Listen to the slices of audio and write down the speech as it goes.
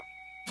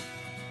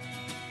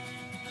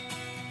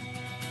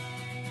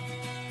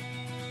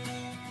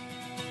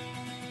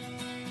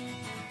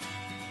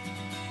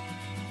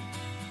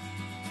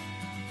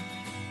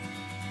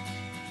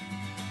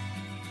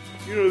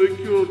You know, they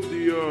killed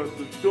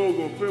the dog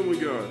on Family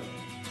Guy.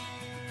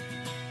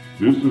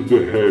 This is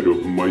the head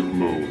of Mike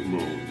Moan.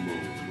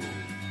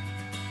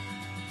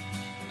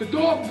 The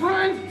dog,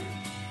 Brian?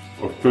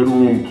 A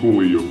federal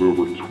employee of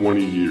over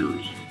 20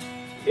 years.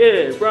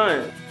 Yeah,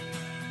 Brian.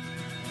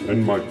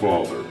 And my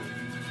father.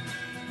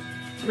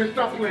 Man,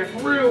 stop playing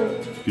for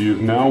real. He is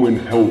now in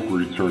hell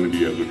for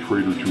eternity as a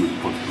traitor to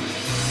his country.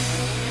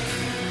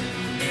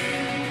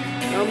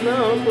 I'm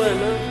playing,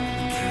 man.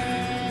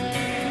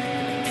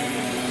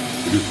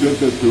 It is said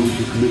that those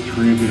who commit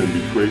treason and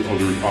betray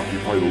others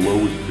occupy the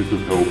lowest pits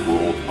of hell for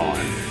all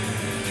time.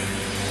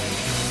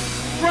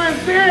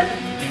 Brian's dead?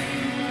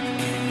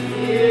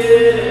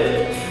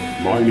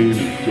 Yeah. My name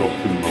is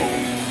Justin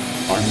Moan.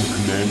 I'm the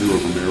commander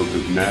of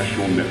America's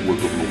national network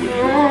of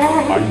militia.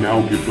 I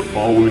now give the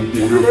following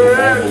order to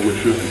all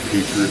militia and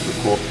patriots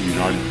across the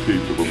United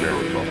States of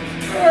America.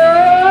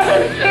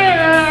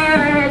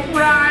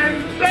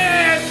 Brian's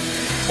dead!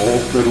 All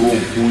federal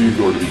employees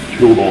are to be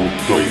killed on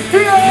sight.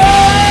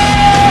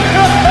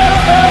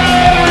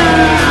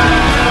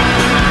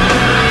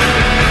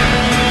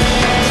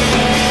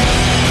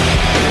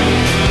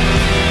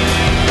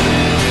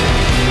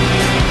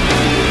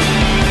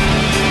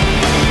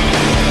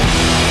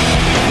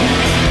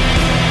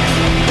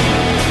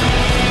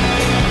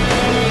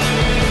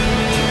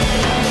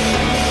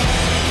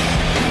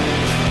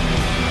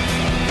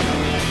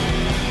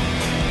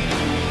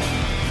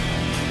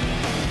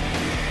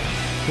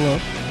 Hello.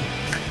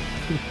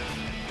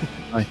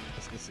 Hi.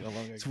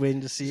 Just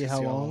waiting to see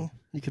how long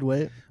you could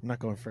wait. I'm not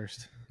going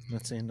first. I'm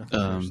not saying nothing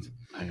first.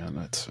 Hang on,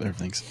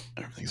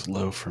 everything's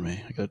low for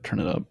me. I gotta turn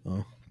it up.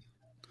 Oh,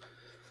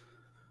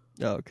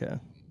 Okay.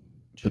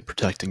 Been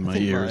protecting my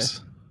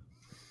ears.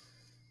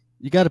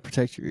 You got to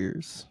protect your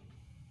ears.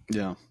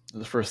 Yeah,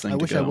 the first thing. I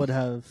to wish go.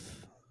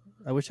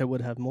 I wish I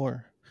would have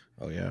more.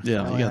 oh yeah.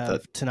 Yeah, Now you I got have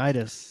that.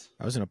 tinnitus.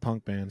 I was in a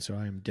punk band, so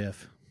I am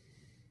deaf.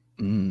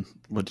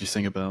 What do you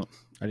sing about?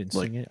 I didn't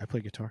Like- sing it. I play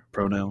guitar.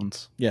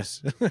 Pronouns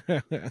Yes.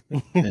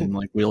 and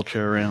like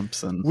wheelchair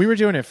ramps and We were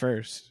doing it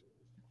first.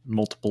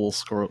 multiple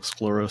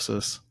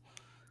sclerosis.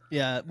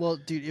 Yeah, well,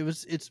 dude,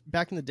 it's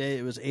back in the day.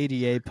 It was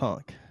ADA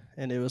punk,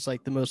 and it was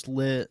like the most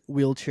lit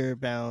wheelchair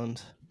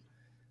bound,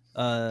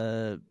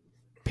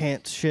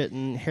 pants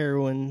shitting,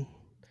 heroin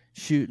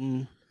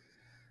shooting,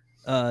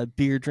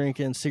 beer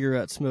drinking,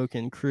 cigarette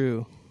smoking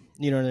crew.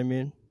 You know what I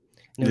mean?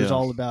 And it was Yeah.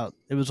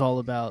 all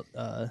about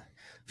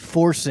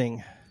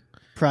forcing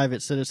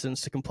private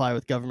citizens to comply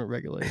with government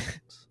regulations.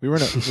 We were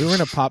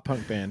in a pop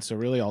punk band, so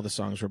really all the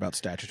songs were about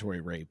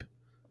statutory rape.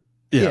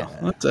 Yeah,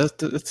 Yeah.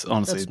 That's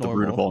honestly That's the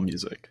root of normal. all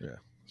music. Yeah.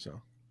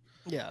 So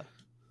Yeah.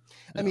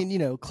 I mean, you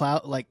know,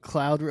 cloud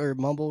or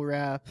mumble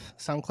rap,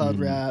 SoundCloud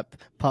Mhm. rap,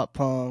 pop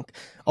punk,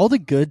 all the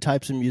good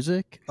types of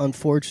music,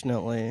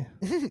 unfortunately,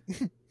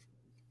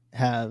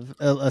 have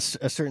a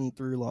certain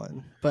through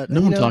line. But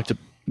No one talked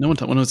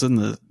when it was in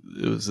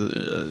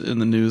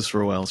the news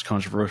for a while. It was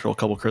controversial a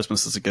couple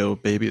Christmases ago.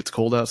 Baby, it's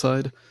cold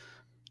outside.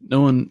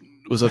 No one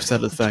was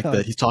upset at the fact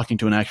that he's talking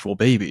to an actual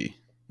baby.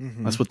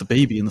 That's what the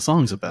baby in the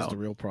song's that's about. the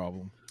real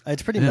problem.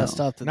 It's pretty Yeah. messed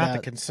up. Not the I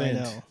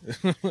consent.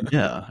 know.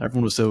 Yeah,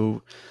 everyone was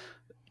so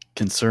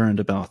concerned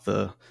about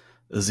the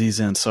Aziz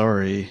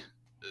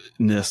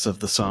Ansari-ness of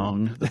the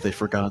song that they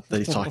forgot that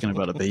he's talking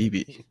about a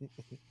baby.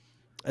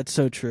 That's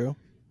so true.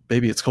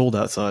 Baby, it's cold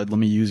outside. Let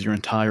me use your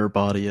entire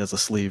body as a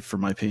sleeve for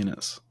my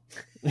penis.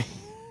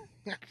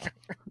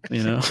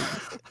 You know?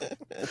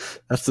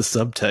 That's the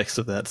subtext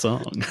of that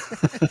song.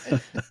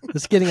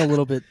 It's getting a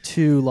little bit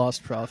too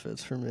Lost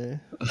Prophets for me.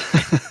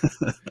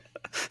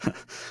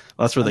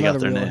 That's where they I'm got not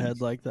their a real name.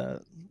 head like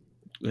that.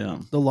 Yeah.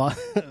 Well,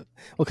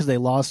 because they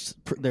lost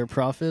their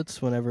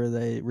profits whenever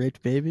they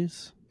raped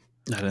babies.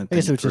 I didn't I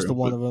guess think it was just through, the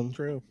one but- of them.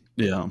 True.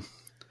 Yeah.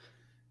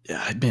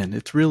 Yeah, man,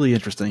 it's really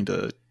interesting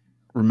to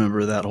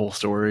remember that whole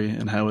story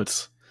and how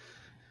it's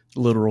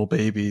literal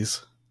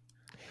babies.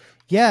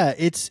 Yeah,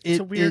 It's a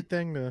weird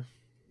thing to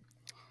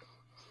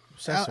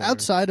obsess over.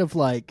 outside of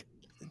like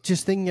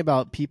just thinking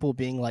about people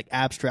being like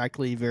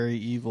abstractly very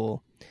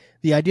evil.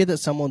 The idea that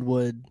someone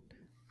would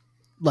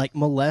like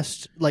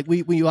molest, like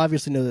we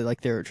obviously know that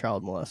like there are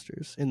child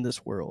molesters in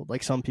this world.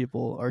 Like some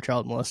people are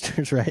child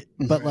molesters, right?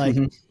 But like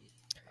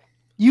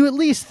you at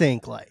least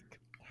think like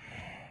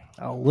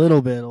a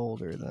little bit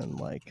older than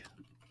like.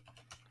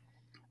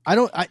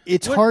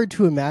 It's hard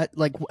to imagine.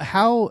 Like,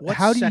 how do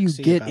you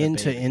sexy get about a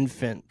into baby?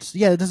 infants?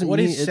 Yeah, it doesn't What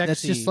mean is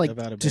that's just sexy like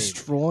about a baby?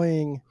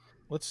 destroying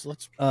Let's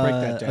break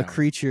that down. a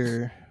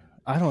creature.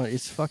 I don't.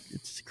 It's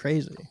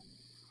crazy.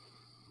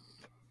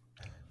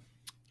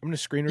 I'm going to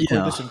screen record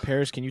Yeah. this in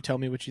Paris. Can you tell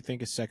me what you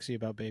think is sexy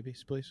about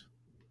babies, please?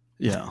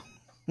 Yeah.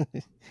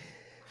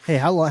 Hey,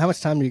 how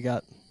much time do you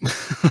got?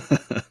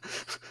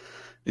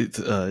 It's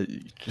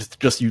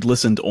just you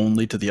listened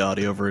only to the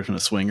audio version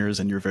of Swingers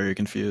and you're very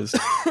confused.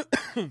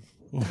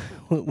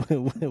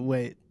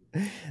 Wait,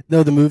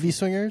 no, the movie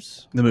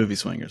Swingers. The movie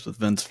Swingers with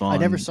Vince Vaughn I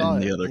never saw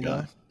and it, the other you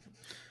guy.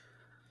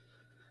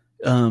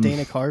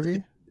 Dana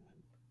Carvey.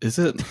 Is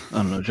it? I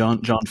don't know. John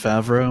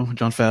Favreau.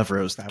 John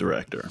Favreau's the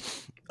director.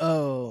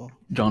 Oh,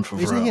 John isn't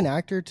he Favreau. an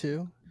actor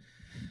too?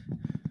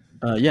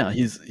 Yeah,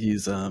 he's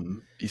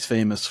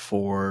famous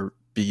for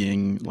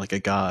being like a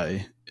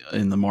guy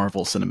in the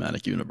Marvel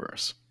Cinematic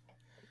Universe.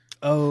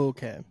 Oh,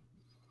 okay.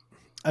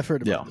 I've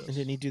heard about And this.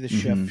 didn't he do the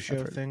Mhm. chef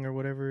show thing or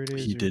whatever it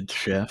is? He did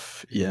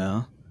Chef,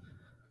 yeah.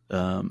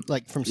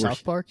 Like from where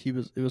South Park, it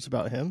was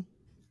about him.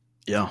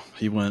 Yeah,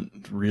 he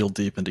went real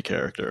deep into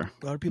character.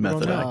 A lot of people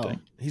method don't know.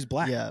 acting. He's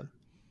black. Yeah.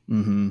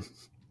 Mm-hmm.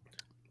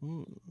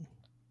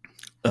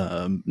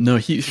 Mm. No, all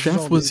Chef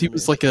new was to he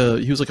was me. like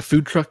a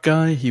food truck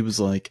guy. He was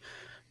like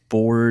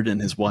bored, and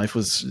his wife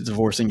was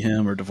divorcing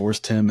him or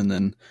divorced him, and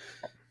then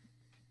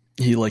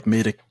he like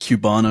made a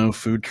Cubano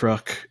food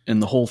truck,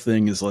 and the whole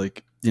thing is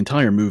like the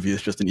entire movie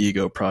is just an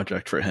ego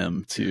project for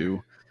him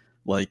to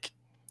like.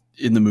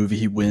 In the movie,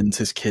 he wins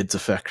his kid's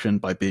affection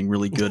by being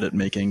really good at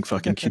making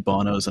fucking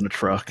Cubanos in a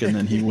truck, and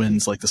then he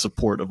wins like the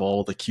support of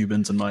all the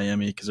Cubans in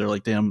Miami because they're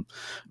like, "Damn,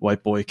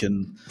 white boy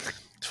can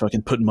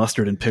fucking put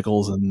mustard and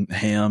pickles and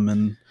ham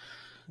and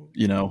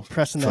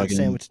Pressing that fucking,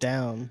 sandwich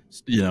down.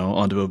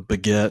 onto a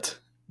baguette."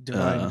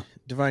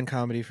 Divine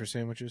comedy for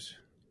sandwiches.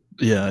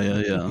 Yeah.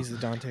 He's the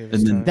Dante of And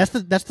his then-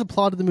 time. That's the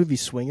plot of the movie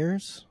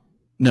Swingers.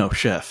 No,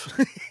 Chef.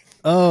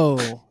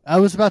 Oh, I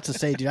was about to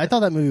say, dude, I thought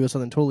that movie was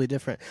something totally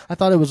different. I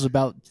thought it was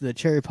about the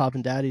cherry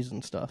poppin' daddies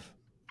and stuff.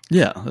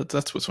 Yeah,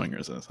 that's what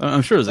Swingers is.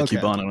 I'm sure there's a Okay.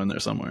 Cubano in there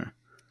somewhere.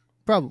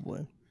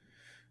 Probably.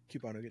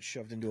 Cubano gets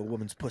shoved into a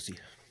woman's pussy.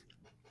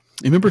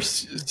 You remember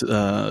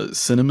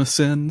Cinema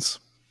Sins?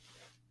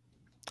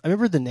 I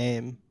remember the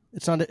name.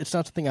 It's not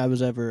something I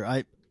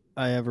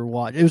ever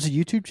watched. It was a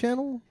YouTube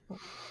channel.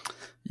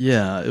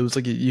 Yeah, it was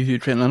like a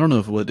YouTube channel. I don't know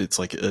if what it's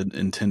like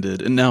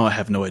intended, and now I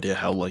have no idea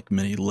how like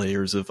many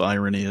layers of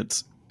irony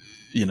it's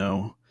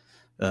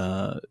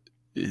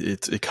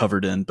it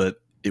covered in.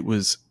 But it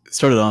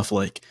started off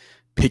like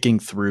picking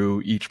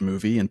through each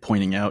movie and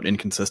pointing out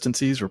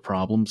inconsistencies or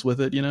problems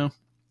with it.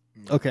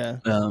 Okay.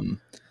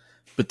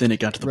 But then it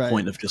got to the Right.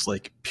 point of just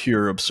like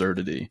pure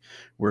absurdity,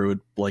 where it would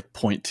like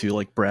point to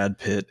like Brad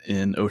Pitt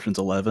in Ocean's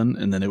 11,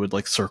 and then it would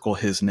like circle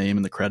his name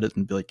in the credit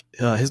and be like,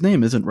 his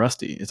name isn't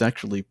Rusty, it's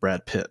actually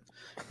Brad Pitt,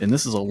 and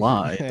this is a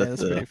lie Yeah, that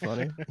that's pretty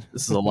funny.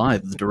 this is a lie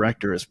that the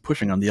director is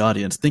pushing on the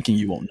audience, thinking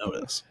you won't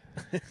notice.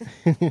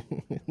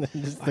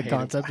 Just the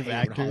concept of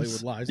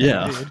actors. Hollywood lies.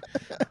 Yeah. Dude.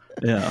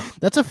 Yeah,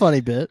 That's a funny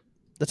bit.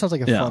 That sounds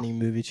like a Yeah. funny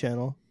movie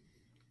channel.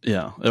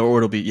 yeah,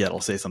 or it'll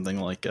say something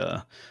like.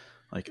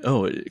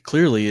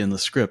 Clearly in the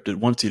script it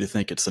wants you to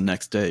think it's the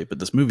next day, but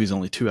this movie's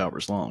only 2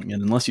 hours long,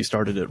 and unless you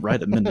started it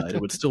right at midnight,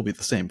 it would still be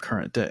the same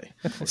current day.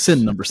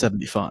 Sin number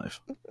 75.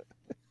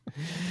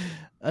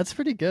 That's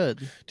pretty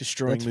good.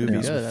 Destroying That's pretty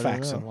movies good. I with don't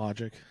facts know. and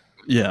logic.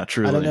 Yeah,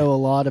 truly. I don't know a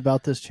lot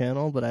about this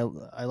channel, but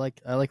I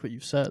like what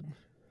you've said.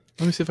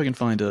 Let me see if I can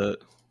find a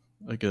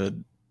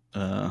good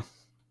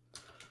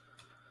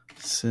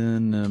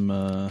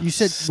cinema. You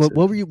said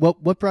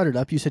what brought it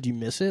up? You said you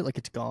miss it, like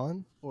it's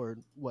gone, or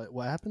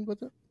what happened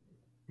with it?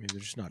 Maybe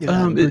they're just not. Yeah,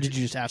 Um, or it- did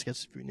you just ask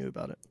us if we knew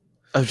about it?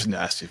 I was just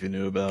asked if you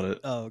knew about it.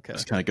 Oh, okay.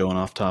 Just kind of going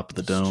off top of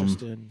the It's dome.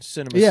 just in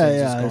cinema. Yeah, Sins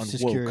yeah. has I was gone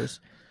just woke. curious.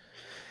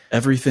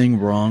 Everything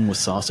wrong with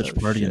Sausage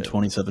Oh, Party in shit.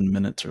 27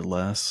 minutes or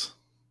less.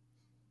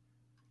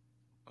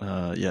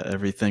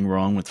 Everything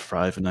wrong with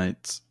Five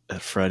Nights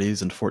at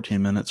Freddy's in 14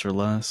 minutes or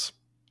less.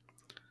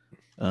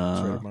 It's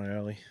right up my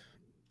alley.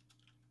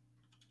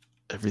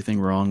 Everything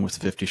wrong with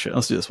 50 Shades.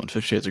 Let's do this one.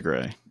 50 Shades of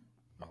Grey.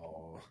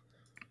 Oh.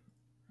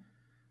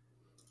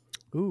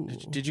 Ooh.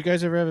 Did you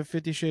guys ever have a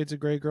 50 Shades of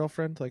Grey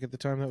girlfriend? Like at the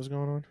time that was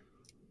going on?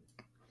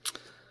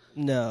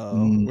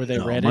 No, Were they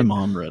No, read my it?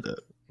 mom read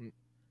it.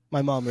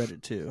 my mom read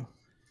it too.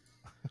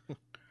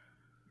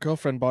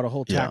 Girlfriend bought a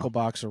whole Yeah. tackle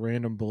box of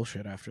random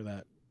bullshit after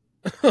that.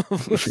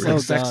 Sure. Like Oh,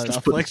 sex God.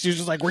 stuff. Like she was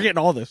just like, we're getting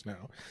all this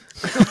now.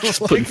 Just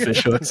putting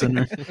fish hooks in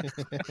her.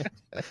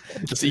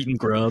 Just eating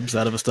grubs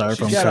out of a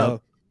styrofoam She's got cup.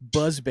 a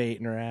buzz bait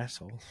in her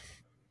asshole.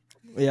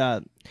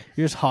 Yeah,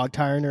 you're just hog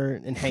tying her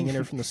and hanging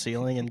her from the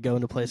ceiling and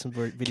going to play some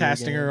video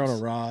Casting her on a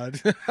games.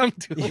 rod. I'm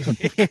doing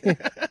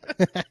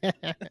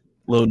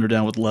Loading her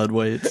down with lead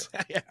weights.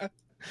 yeah.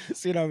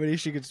 Seeing how many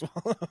she could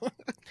swallow.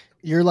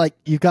 You're like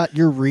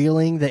you're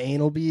reeling the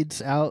anal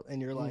beads out,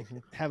 and you're like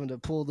having to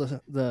pull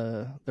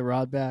the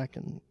rod back,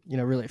 and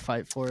really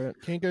fight for it.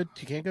 You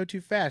can't go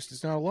too fast.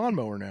 It's not a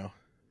lawnmower now.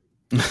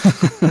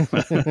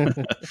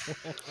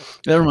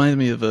 That reminded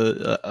me of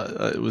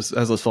it was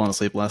as I was falling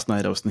asleep last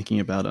night. I was thinking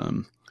about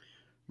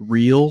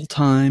Real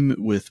Time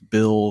with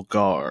Bill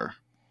Gar.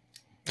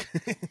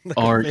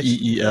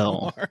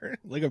 REEL.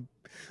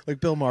 Like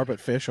Bill Maher, but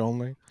fish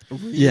only.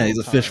 Yeah, he's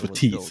a fish Time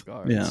with Bill teeth.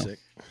 Gar. Yeah, Sick.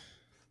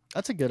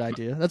 That's a good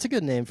idea. That's a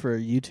good name for a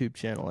YouTube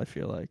channel, I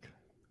feel like.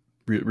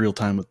 Real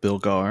Time with Bill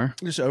Gar.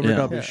 Just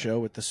overdub Yeah. his show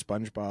with the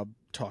SpongeBob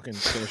talking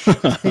fish.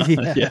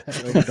 Yeah. Yeah.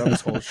 Overdub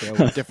his whole show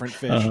with different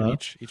fish. Uh-huh. And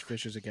each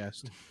fish is a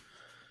guest.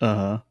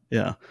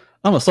 Yeah.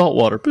 I'm a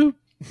saltwater poop.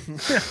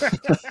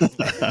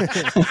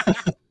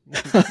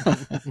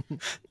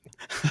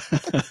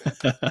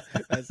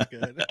 That's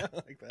good. I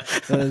like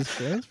that.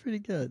 That's pretty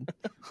good.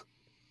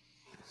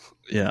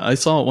 Yeah, I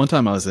saw it one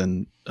time. I was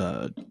in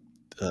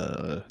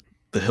the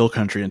hill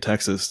country in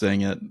Texas,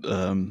 staying at,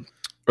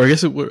 or Or I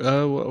guess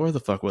where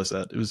the fuck was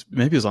that?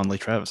 Maybe it was on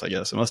Lake Travis. I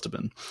guess it must have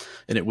been,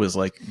 and it was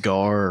like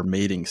gar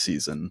mating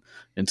season.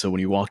 And so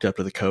when you walked up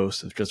to the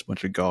coast, it's just a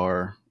bunch of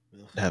gar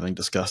having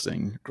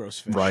disgusting, gross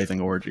fish. writhing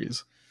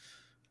orgies.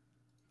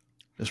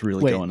 Just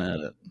really going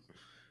at it.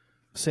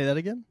 Say that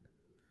again.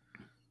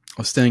 I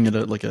was staying at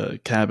a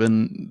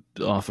cabin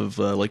off of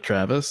Lake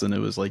Travis, and it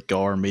was like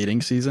gar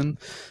mating season.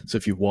 So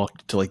if you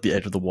walked to like the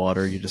edge of the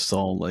water, you just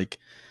saw like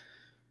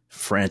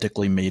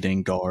frantically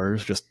mating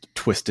gars just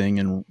twisting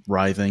and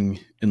writhing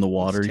in the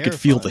water. You could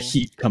feel the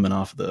heat coming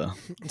off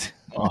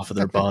of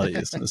their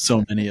bodies. There's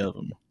so many of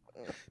them.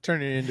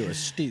 Turn it into a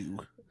stew.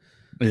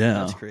 Yeah,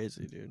 that's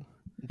crazy, dude.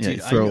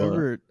 Yeah, I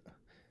remember.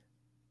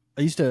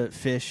 I used to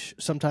fish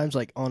sometimes,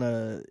 like on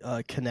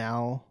a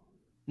canal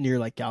near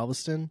like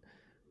Galveston,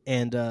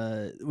 and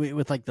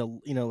with like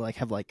the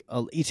have like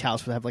each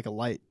house would have like a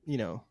light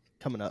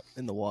coming up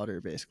in the water.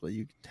 Basically,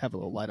 you have a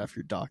little light off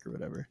your dock or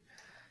whatever,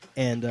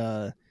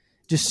 and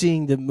just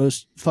seeing the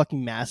most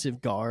fucking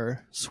massive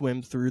gar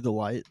swim through the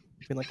light,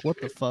 being like,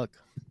 "What the fuck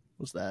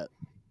was that?"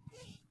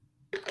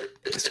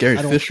 Scary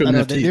fish from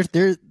their teeth.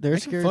 They're They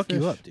scary. can fuck fish.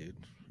 you up, dude.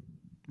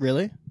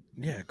 Really?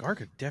 Yeah, gar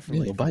could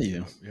definitely they'll bite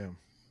you. Yeah.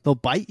 They'll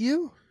bite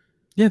you?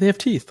 Yeah, they have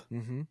teeth.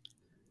 Mm-hmm.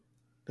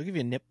 They'll give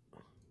you a nip.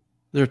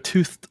 They're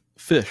toothed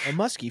fish. A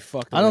muskie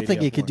fucked. I don't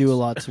think it could do a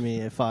lot to me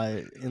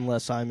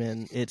unless I'm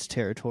in its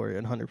territory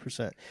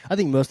 100%. I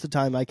think most of the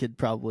time I could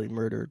probably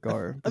murder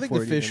gar. I think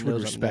before the it fish even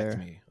would knows I'm respect there.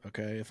 me.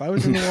 Okay, if I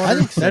was in the I water,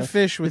 think so. that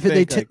fish would If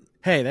they think, ta- like,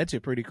 "Hey, that's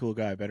a pretty cool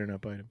guy. Better not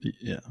bite him."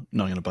 Yeah,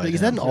 not gonna bite. Like,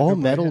 is him. that an all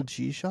Don't bite metal him.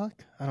 G-Shock?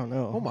 I don't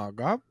know. Oh my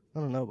god! I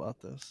don't know about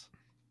this.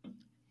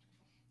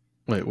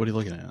 Wait, what are you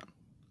looking at?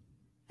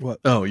 What?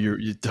 Oh, you're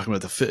talking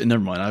about the fish.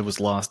 Never mind. I was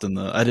lost in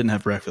the. I didn't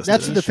have breakfast.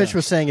 That's today. what the fish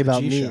was saying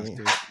about G-Shock, me.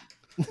 dude.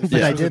 But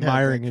Yeah. I was did have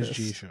admiring his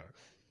breakfast. G-Shock.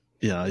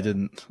 Yeah, I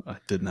didn't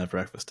have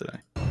breakfast today.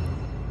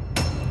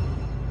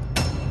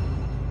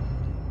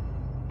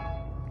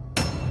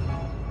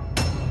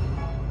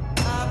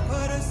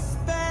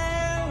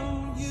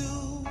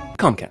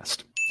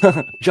 Comcast.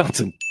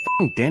 Johnson.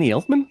 F***ing Danny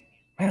Elfman?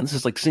 Man, this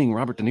is like seeing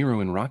Robert De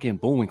Niro in Rocky and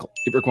Bullwinkle.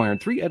 It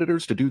required 3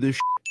 editors to do this.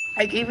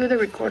 I gave you the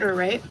recorder,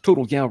 right?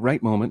 Total yeah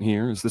right moment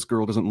here, as this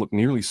girl doesn't look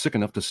nearly sick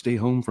enough to stay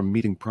home from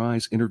meeting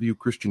prize interview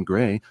Christian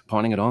Grey,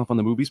 pawning it off on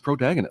the movie's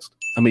protagonist.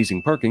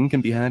 Amazing parking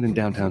can be had in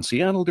downtown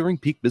Seattle during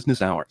peak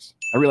business hours.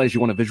 I realize you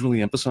want to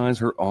visually emphasize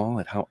her awe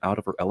at how out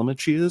of her element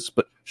she is,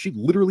 but she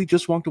literally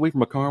just walked away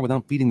from a car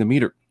without feeding the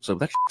meter, so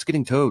that shit's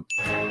getting towed.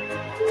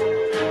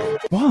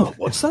 Whoa,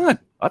 what's that?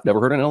 I've never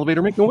heard an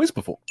elevator make noise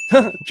before.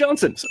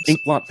 Johnson!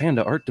 Inkblot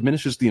panda art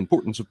diminishes the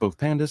importance of both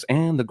pandas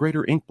and the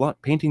greater inkblot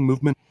painting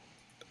movement.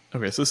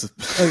 Okay, so this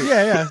is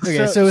Yeah.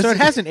 Okay, so so it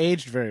hasn't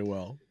aged very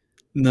well.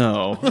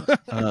 no.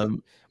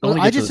 Well,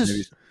 I I just just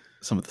maybe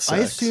some of the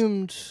sex. I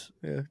assumed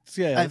Yeah. at What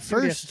do you have to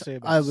first say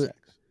about I would. sex?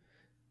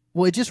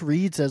 Well, it just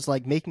reads as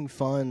like making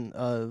fun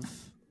of.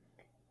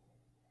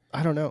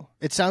 I don't know.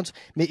 It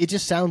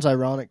just sounds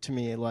ironic to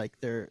me. Like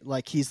they're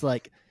like he's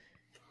like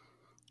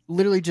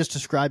literally just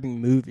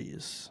describing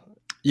movies.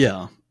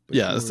 Yeah.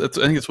 Yeah, I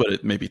think it's what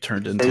it maybe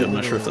turned into. I'm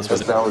not sure if that's what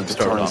it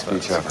started off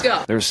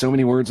as. There's so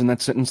many words in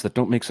that sentence that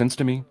don't make sense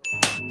to me.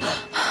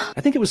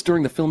 I think it was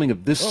during the filming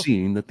of this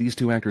scene that these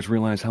 2 actors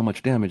realized how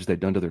much damage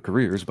they'd done to their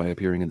careers by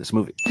appearing in this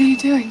movie. What are you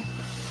doing?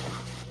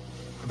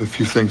 I have a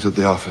few things at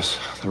the office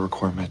that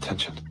require my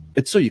attention.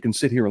 It's so you can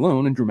sit here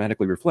alone and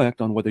dramatically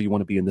reflect on whether you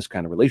want to be in this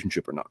kind of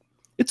relationship or not.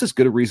 It's as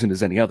good a reason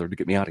as any other to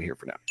get me out of here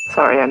for now.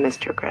 Sorry I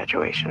missed your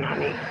graduation,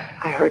 honey.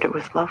 I heard it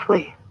was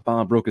lovely.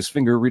 Bob broke his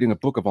finger reading a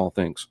book of all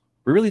things.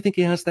 We really think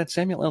he has that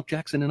Samuel L.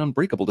 Jackson and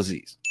Unbreakable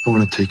disease. I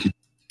want to take you.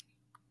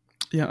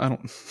 Yeah, I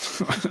don't.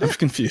 I'm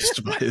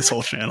confused by his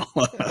whole channel.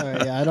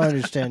 Yeah, I don't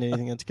understand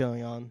anything that's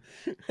going on.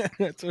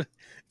 It's one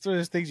of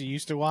those things you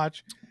used to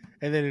watch,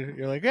 and then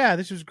you're like, "Yeah,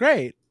 this was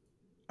great.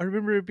 I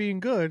remember it being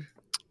good."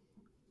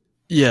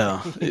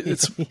 Yeah,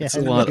 it's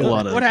a lot of.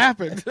 What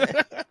happened?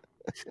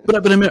 But I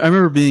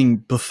remember being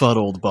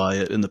befuddled by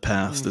it in the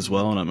past as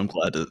well, and I'm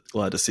glad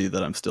to see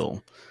that I'm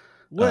still.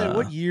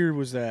 What year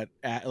was that?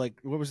 Like,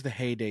 what was the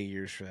heyday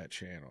years for that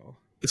channel?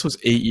 This was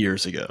 8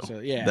 years ago. So,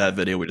 yeah. That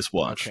video we just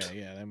watched. Okay,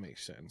 yeah, that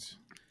makes sense.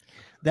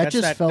 That's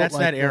that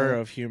like era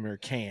of humor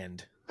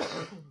canned,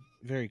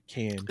 very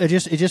canned. It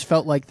just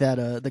felt like that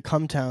the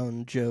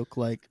Cumtown joke,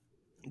 like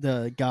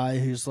the guy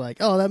who's like,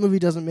 "Oh, that movie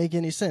doesn't make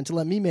any sense.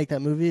 Let me make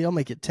that movie. I'll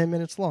make it 10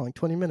 minutes long,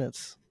 20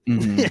 minutes."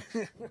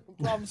 Mm-hmm.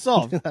 Problem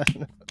solved.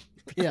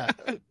 Yeah,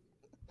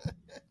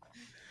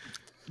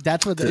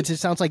 that's what it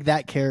just sounds like.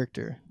 That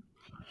character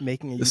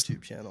making a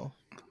YouTube channel.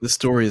 This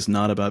story is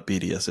not about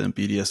BDSM.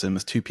 BDSM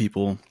is two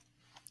people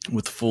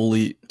with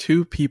fully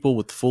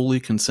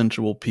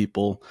consensual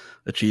people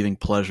achieving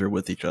pleasure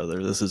with each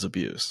other. This is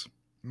abuse.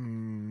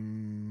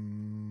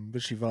 But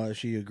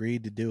she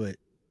agreed to do it.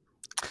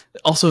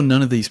 Also,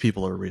 none of these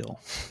people are real,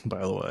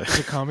 by the way.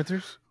 The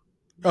commenters?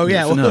 Oh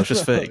yeah, No, it's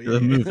just fake. Yeah.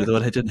 The movie, though,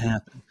 it didn't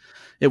happen.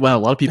 Wow, a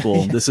lot of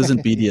people, this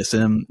isn't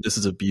BDSM. This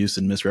is abuse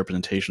and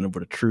misrepresentation of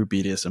what a true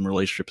BDSM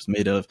relationship is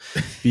made of.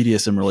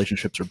 BDSM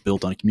relationships are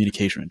built on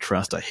communication and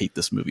trust. I hate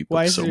this movie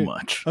book so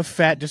much. A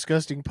fat,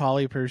 disgusting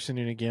poly person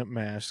in a gimp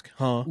mask,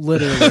 huh?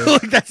 Literally.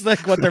 Like that's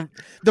like what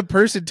the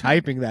person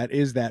typing that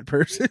is that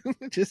person.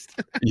 Just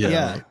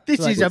this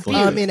like, is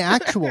abuse.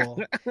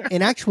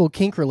 In actual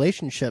kink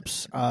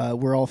relationships,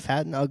 we're all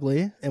fat and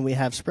ugly, and we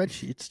have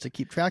spreadsheets to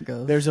keep track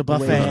of. There's a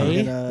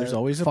buffet. There's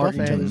always a fart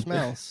buffet. In each other's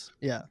mouths.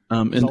 Yeah.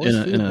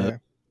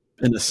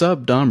 In a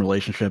sub dom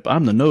relationship,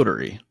 I'm the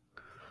notary.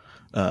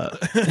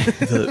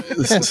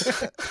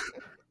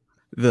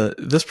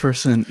 This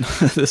person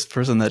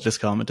that just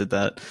commented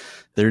that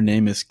their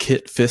name is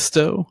Kit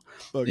Fisto,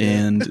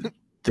 and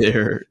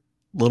their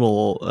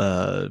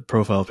little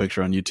profile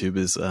picture on YouTube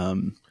is a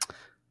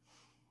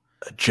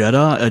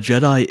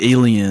Jedi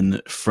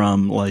alien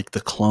from like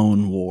the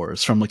Clone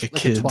Wars, from like a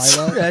kid's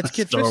it's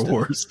Kit Star Fisto.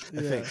 Wars.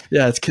 I think.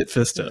 Yeah, it's Kit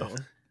Fisto.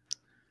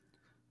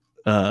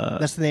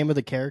 That's the name of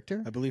the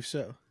character? I believe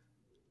so.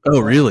 Oh,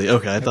 really?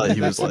 Okay, I thought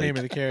he was the like name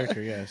of the character.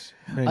 Yes,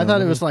 I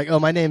thought it was like, oh,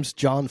 my name's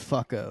John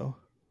Fucko.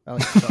 I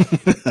like fuck.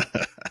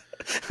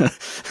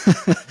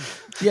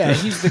 Yeah,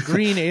 he's the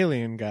green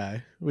alien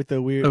guy with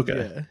the weird. Okay.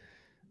 Yeah,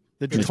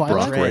 the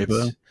Brock dreads.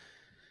 Rapo.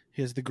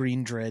 He has the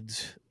green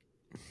dreads.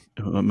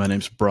 My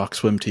name's Brock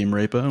Swim Team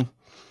Rapo.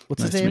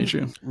 What's nice his name? to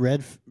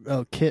meet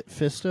you. Kit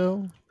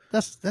Fisto.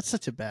 That's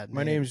such a bad name.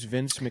 My name's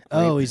Vince McMahon.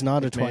 Oh, he's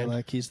not a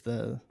Twi'lek. He's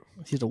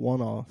a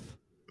one-off.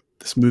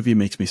 This movie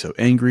makes me so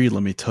angry.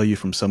 Let me tell you,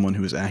 from someone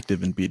who is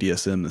active in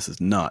BDSM, this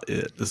is not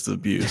it. This is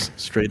abuse.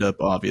 Straight up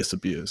obvious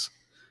abuse.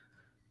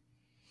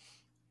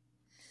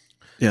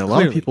 Yeah, a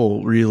lot of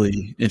people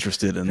really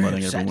interested in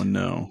letting everyone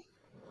know.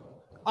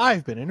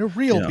 I've been in a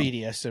real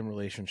BDSM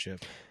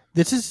relationship.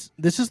 This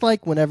is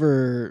like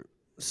whenever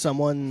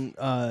someone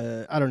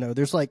I don't know,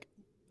 there's like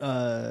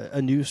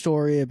a news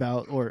story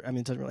about, or I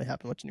mean, it doesn't really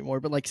happen much anymore,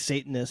 but like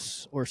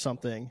Satanists or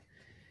something,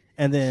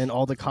 and then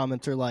all the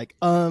comments are like,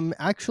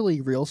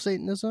 actually, real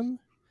Satanism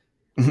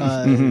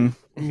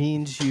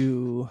means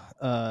you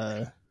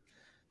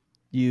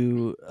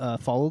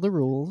follow the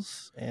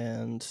rules,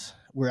 and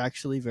we're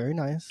actually very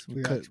nice.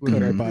 We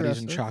put our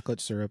bodies in chocolate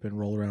syrup and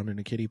roll around in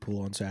a kiddie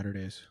pool on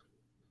Saturdays.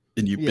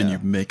 And you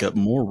make up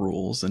more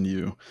rules, and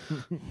you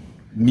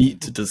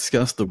meet to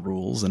discuss the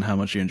rules and how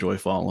much you enjoy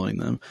following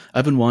them.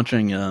 I've been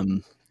watching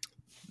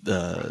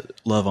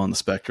Love on the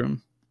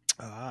Spectrum.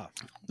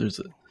 There's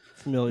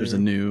a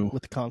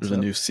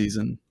new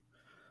season.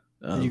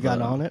 You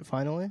got on it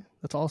finally.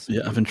 That's awesome.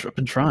 Yeah, I've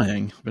been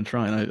trying.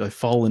 I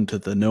fall into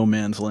the no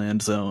man's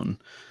land zone.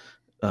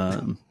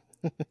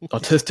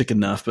 Autistic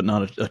enough, but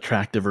not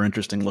attractive or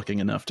interesting looking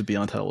enough to be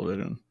on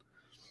television.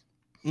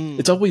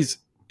 It's always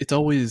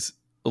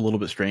a little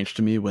bit strange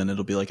to me when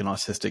it'll be like an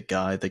autistic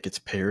guy that gets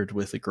paired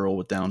with a girl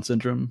with Down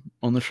syndrome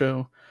on the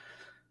show.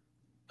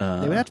 They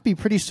would have to be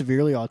pretty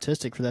severely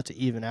autistic for that to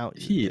even out.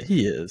 He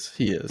is,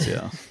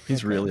 yeah.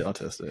 He's really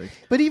autistic.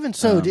 But even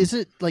so, is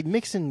it like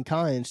mixing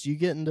kinds? Do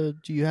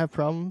you have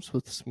problems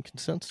with some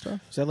consent stuff?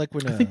 Is that like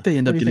when I think they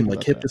end up getting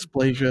like hip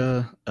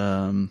dysplasia.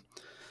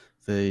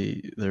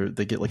 They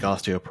get like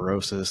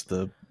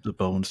osteoporosis. The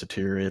bones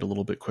deteriorate a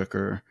little bit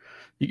quicker.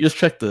 You just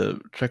check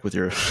with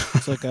your.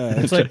 It's like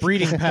it's like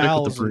breeding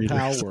pals in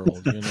Pal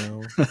World, you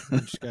know. You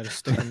just got to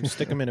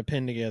stick them in a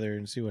pin together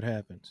and see what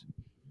happens.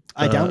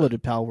 I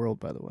downloaded Pal World,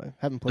 by the way.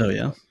 Haven't played it.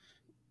 Oh yeah.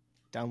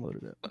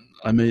 Downloaded it.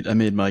 I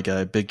made my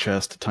guy big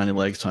chest, tiny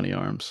legs, tiny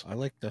arms. I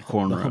like the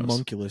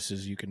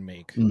homunculuses you can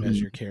make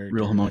as your character.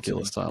 Real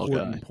homunculus style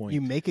guy. Point.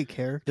 You make a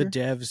character. The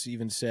devs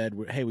even said,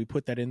 "Hey, we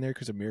put that in there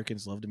because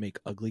Americans love to make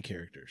ugly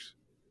characters."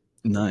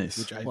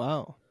 Nice.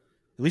 Wow.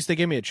 At least they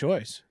gave me a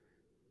choice.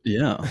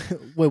 Yeah.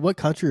 Wait, what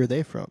country are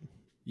they from?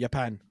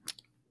 Japan.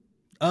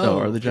 Oh,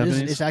 are they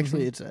Japanese? It's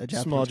actually it's a Japanese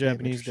small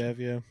Japanese dev.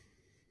 Yeah.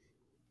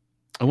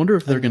 I wonder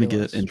if they're going to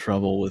get in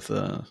trouble with.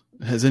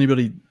 Has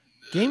anybody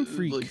Game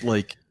Freak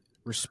like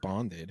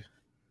responded?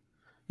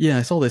 Yeah,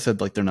 I saw they said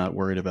like they're not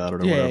worried about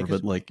it or whatever,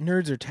 but like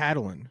nerds are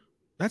tattling.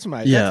 That's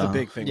the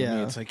big thing. Yeah. With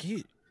me. It's like,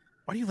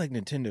 why do you like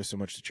Nintendo so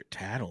much that you're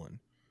tattling?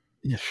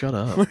 Yeah, shut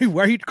up.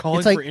 Why are you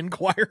calling for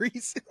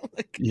inquiries?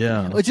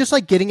 Yeah, it's just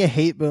like getting a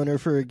hate boner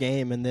for a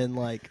game, and then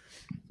like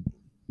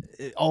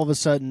all of a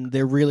sudden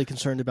they're really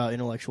concerned about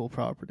intellectual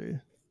property.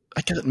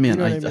 I get it, man.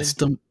 You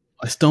know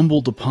I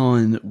stumbled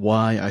upon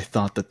why I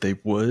thought that they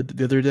would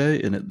the other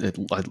day, and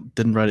I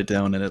didn't write it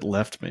down, and it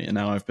left me. And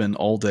now I've been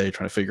all day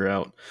trying to figure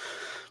out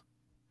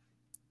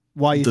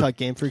why you thought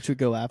Game Freaks would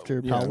go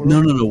after Pal World.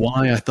 No.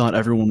 Why I thought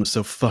everyone was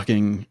so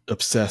fucking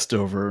obsessed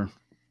over,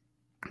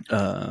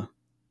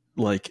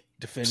 like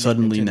defending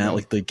suddenly Nintendo now,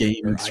 like the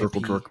game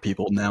circle IP. jerk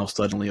people now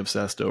suddenly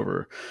obsessed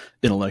over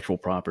intellectual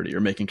property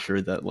or making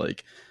sure that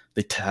like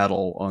they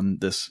tattle on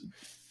this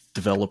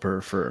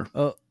developer for.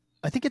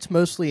 I think it's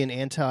mostly an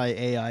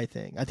anti-AI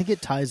thing. I think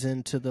it ties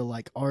into the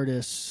like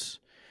artists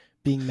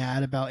being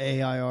mad about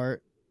AI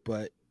art,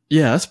 but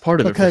yeah, that's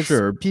part of it for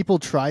sure. People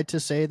tried to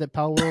say that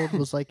Pal World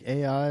was like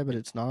AI, but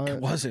it's not. It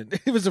wasn't.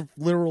 It was a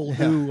literal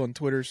who on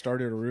Twitter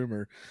started a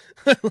rumor.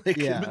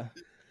 Yeah.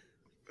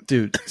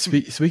 Dude,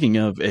 speaking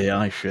of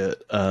AI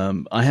shit,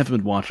 I haven't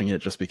been watching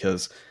it just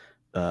because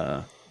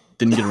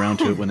didn't get around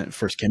to it when it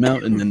first came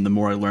out, and then the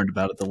more I learned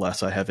about it, the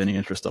less I have any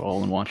interest at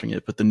all in watching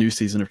it. But the new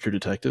season of True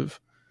Detective,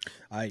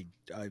 I've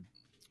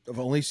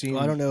only seen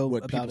I don't know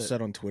what about people it.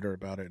 said on Twitter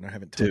about it, and I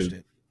haven't touched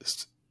it.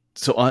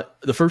 So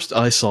the first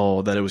I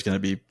saw that it was going to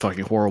be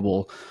fucking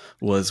horrible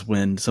was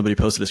when somebody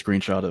posted a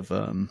screenshot of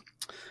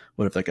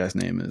what if that guy's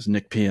name is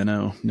Nick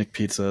Piano, Nick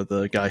Pizza,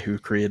 the guy who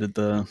created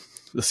the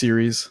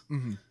series.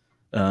 Mm-hmm.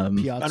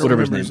 Piazza. I don't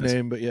whatever remember his his name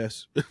name, but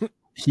yes.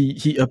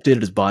 he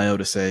updated his bio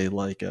to say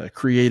like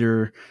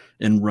creator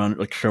and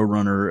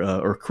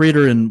showrunner or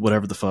creator and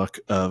whatever the fuck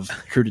of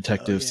True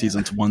Detective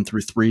seasons 1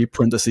 through 3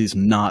 (parentheses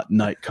not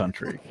Night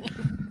Country).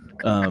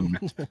 So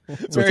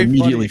it's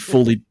immediately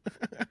fully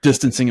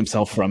distancing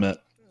himself from it.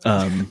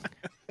 And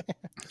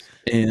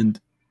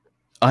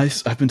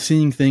I've been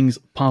seeing things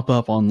pop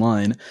up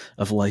online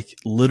of like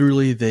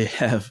literally they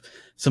have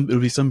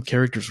it'll be some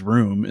character's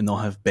room and they'll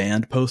have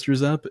band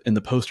posters up and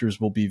the posters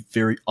will be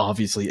very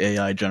obviously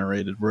AI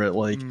generated where it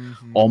like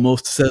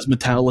almost says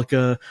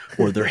Metallica,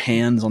 or their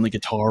hands on the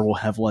guitar will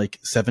have like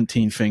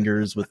 17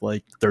 fingers with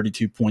like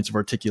 32 points of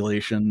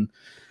articulation.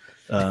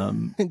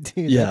 Dude,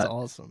 yeah, that's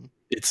awesome.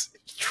 It's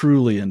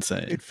truly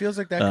insane. It feels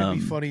like that could be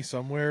funny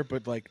somewhere,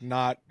 but like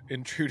not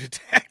in True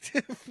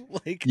Detective.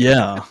 Like,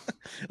 yeah,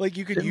 like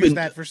you could use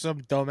that for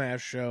some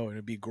dumbass show and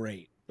it'd be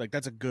great. Like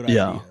that's a good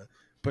idea,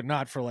 but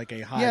not for like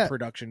a high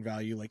production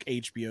value like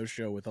HBO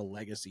show with a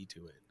legacy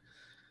to it.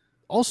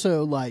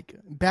 Also, like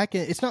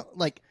it's not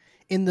like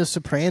in The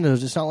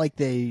Sopranos. It's not like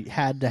they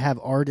had to have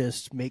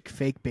artists make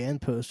fake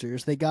band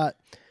posters. They got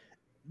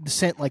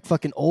sent like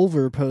fucking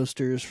Ulver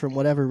posters from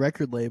whatever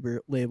record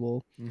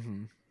label.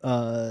 Mm-hmm.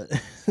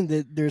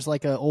 There's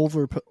like a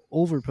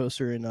Ulver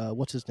poster in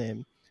what's his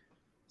name,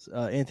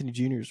 Anthony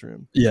Jr.'s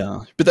room.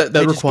 Yeah, but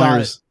that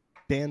requires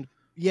band.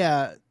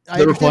 Yeah,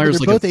 that requires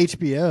they're like both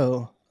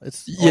HBO.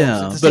 It's it's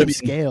the same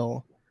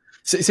scale.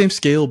 Same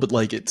scale, but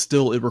like it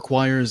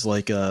requires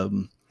like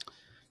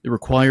it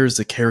requires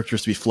the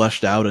characters to be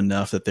fleshed out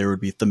enough that there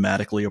would be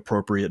thematically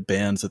appropriate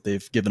bands that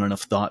they've given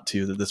enough thought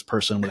to that this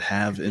person would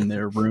have in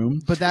their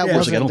room. But that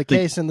wasn't the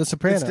case in The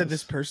Sopranos. Instead,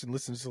 this person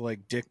listens to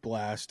like Dick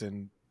Blast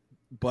and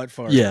Butt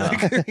Fart. Yeah,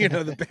 like,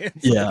 the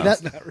band's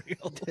that's not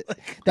real.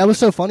 That was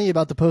so funny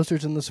about the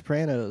posters in The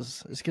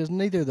Sopranos. It's because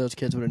neither of those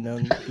kids would have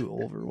known who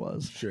Ulver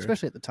was,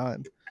 especially at the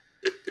time.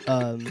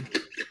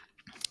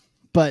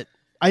 But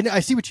I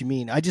see what you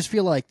mean. I just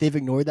feel like they've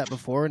ignored that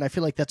before, and I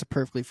feel like that's a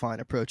perfectly fine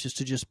approach, is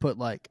to just put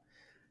like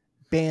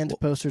band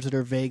posters that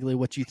are vaguely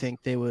what you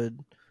think they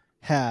would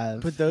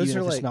have. But those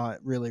are like not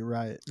really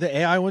right. The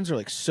AI ones are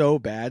like so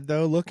bad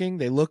though looking.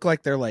 They look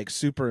like they're like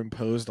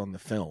superimposed on the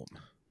film.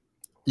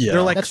 Yeah,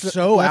 they're like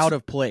out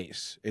of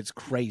place. It's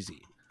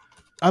crazy.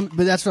 But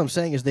that's what I'm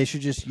saying is they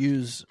should just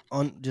use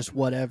just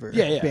whatever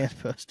band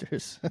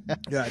posters.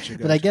 Gotcha.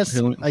 But I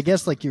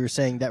guess like you were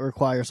saying, that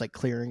requires like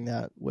clearing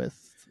that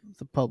with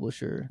the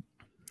publisher,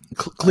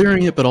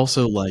 clearing it, but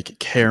also like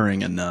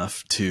caring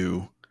enough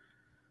to.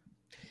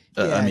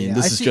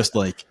 This is just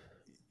like.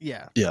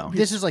 Yeah.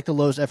 This is like the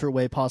lowest effort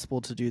way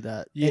possible to do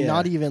that, and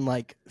not even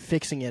like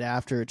fixing it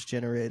after it's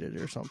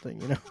generated or something.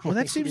 Well,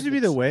 that seems to be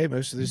the way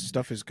most of this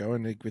stuff is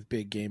going, like, with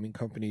big gaming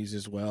companies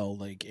as well.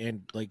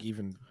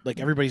 Even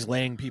everybody's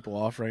laying people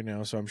off right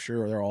now, so I'm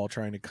sure they're all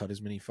trying to cut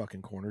as many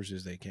fucking corners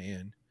as they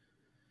can.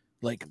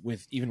 Like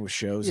with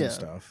shows and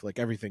stuff, like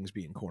everything's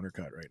being corner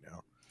cut right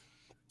now.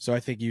 So I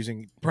think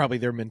using probably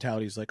their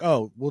mentality is like,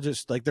 oh, we'll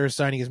just like they're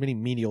assigning as many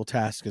menial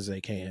tasks as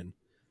they can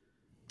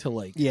to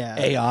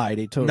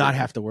AI to not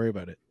have to worry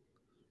about it.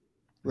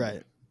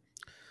 Right.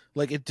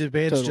 Like it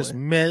demands just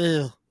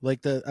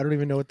like I don't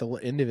even know what the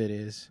end of it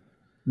is.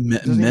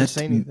 Doesn't even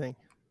say anything.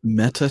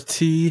 Meta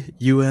T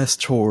US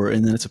tour,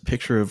 and then it's a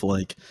picture of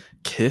like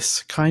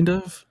Kiss kind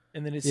of.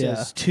 And then it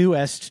says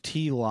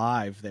 2ST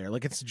live there.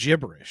 Like it's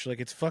gibberish. Like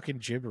it's fucking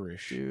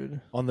gibberish,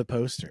 dude, on the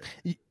poster.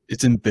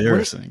 It's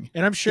embarrassing.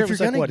 And I'm sure it's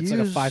like it's like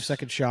a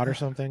 5-second shot or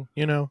something,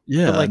 Yeah,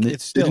 but like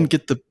it's still... they didn't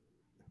get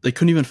they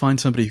couldn't even find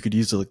somebody who could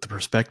use the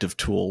perspective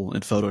tool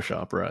in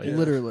Photoshop, right? Yeah.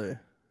 Literally.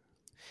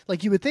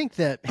 Like you would think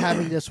that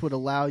having this would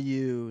allow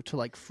you to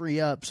like free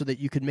up so that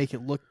you could make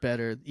it look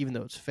better even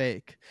though it's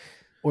fake.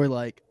 Or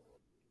like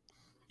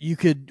you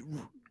could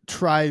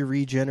try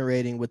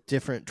regenerating with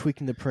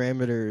tweaking the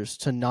parameters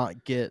to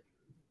not get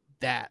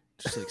that.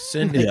 Just like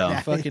send it. Yeah.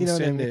 Fucking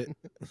send it.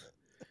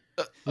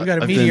 We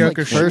got a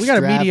mediocre show. We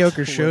got a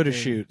mediocre show to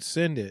shoot.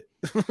 Send it.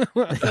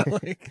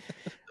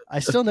 I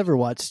still never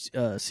watched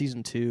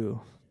season 2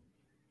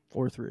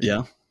 or 3.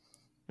 Yeah.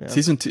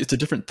 Season 2, it's a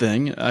different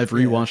thing. I've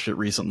rewatched it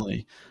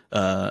recently,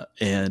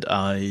 and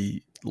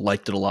I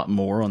liked it a lot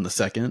more on the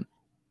second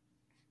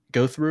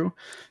go through.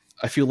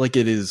 I feel like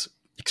it is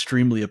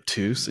extremely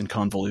obtuse and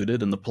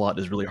convoluted, and the plot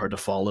is really hard to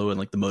follow, and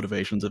like the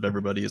motivations of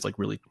everybody is like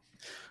really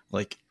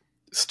like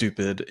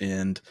stupid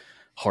and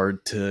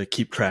hard to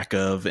keep track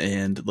of,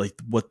 and like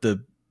what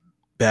the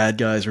bad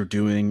guys are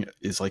doing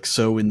is like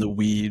so in the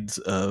weeds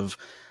of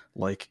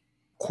like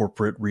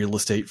corporate real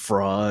estate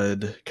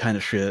fraud kind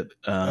of shit.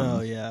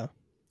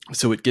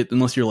 So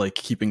unless you're like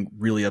keeping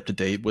really up to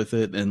date with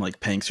it and like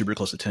paying super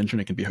close attention,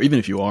 it can be, even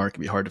if you are, it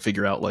can be hard to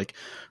figure out like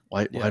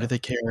why do they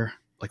care?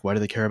 Like, why do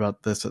they care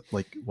about this?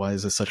 Like, why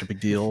is this such a big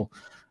deal?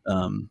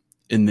 And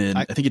then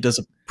I think it does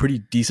a pretty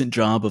decent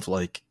job of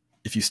like,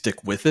 if you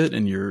stick with it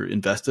and you're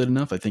invested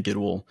enough, I think it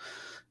will,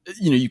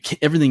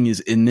 everything is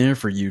in there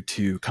for you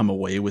to come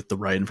away with the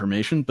right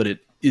information, but it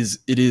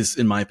is,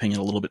 in my opinion,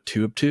 a little bit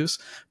too obtuse,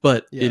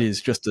 but it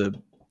is just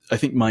I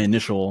think my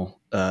initial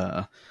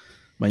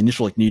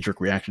like knee-jerk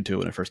reaction to it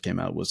when it first came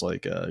out was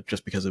like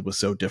just because it was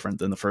so different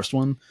than the first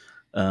one,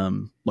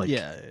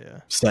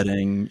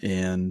 setting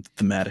and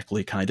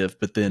thematically kind of,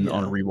 but then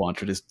on a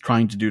rewatch it is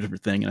trying to do a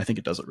different thing, and I think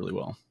it does it really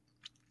well.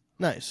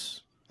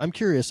 Nice. I'm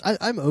curious.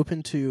 I'm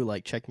open to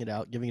like checking it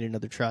out, giving it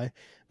another try.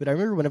 But I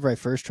remember whenever I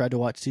first tried to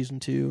watch season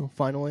 2,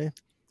 finally,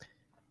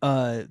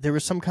 there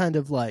was some kind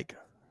of like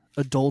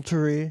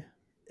adultery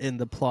in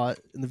the plot,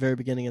 in the very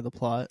beginning of the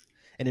plot,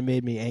 and it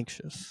made me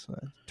anxious.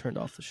 I turned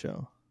off the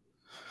show.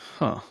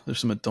 Huh? There's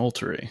some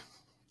adultery.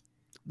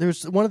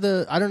 There's one of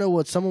the, I don't know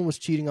what, someone was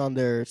cheating on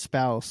their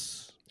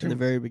spouse in the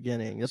very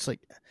beginning. It's like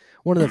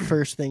one of the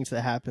first things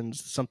that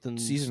happens. Something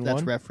Season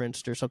that's 1?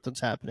 referenced or something's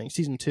happening.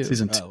 Season 2.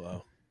 Season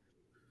 2.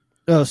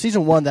 Oh,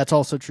 season 1, that's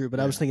also true,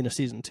 but I was thinking of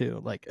season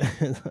 2. Like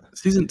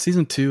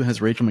season 2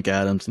 has Rachel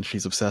McAdams, and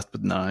she's obsessed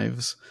with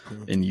knives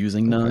and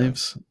using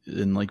knives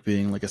and like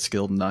being like a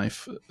skilled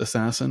knife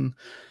assassin.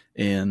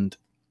 And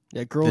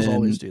girls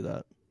always do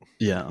that.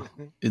 Yeah.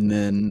 And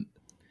then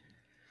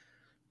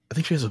I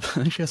think she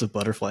has a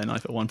butterfly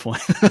knife at one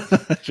point.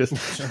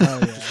 Just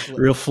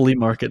real flea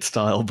market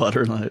style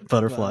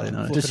butterfly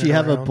knife. Does she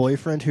have a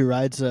boyfriend who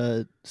rides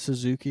a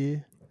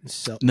Suzuki?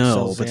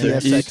 No, but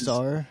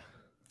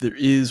there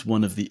is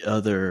one of the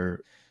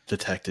other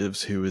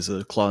detectives who is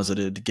a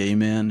closeted gay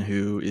man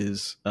who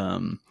is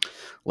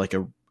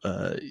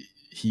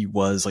he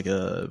was like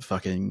a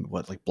fucking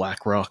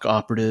BlackRock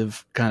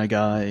operative kind of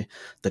guy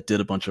that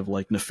did a bunch of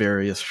like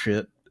nefarious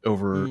shit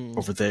over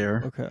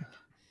there. Okay.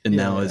 And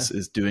now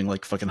is doing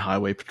like fucking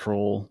highway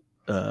patrol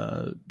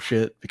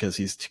shit because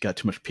he's got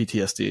too much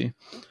PTSD.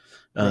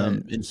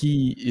 And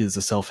he is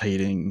a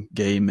self-hating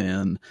gay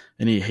man,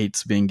 and he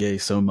hates being gay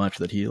so much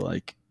that he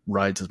like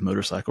rides his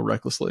motorcycle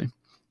recklessly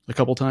a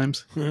couple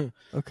times.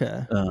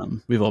 Okay.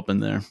 We've all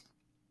been there.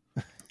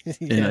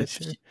 Sure.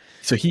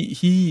 So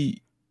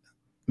he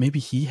maybe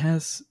he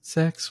has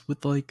sex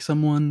with like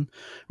someone,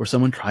 or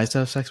someone tries to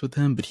have sex with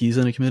him, but he's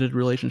in a committed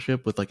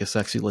relationship with like a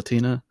sexy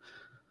Latina.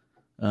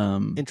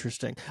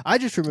 Interesting. I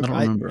just remember.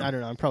 I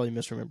don't know. I'm probably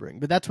misremembering,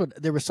 but that's what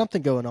there was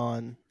something going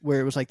on where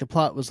it was like the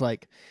plot was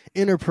like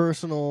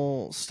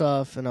interpersonal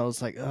stuff, and I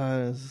was like,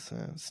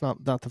 it's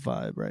not the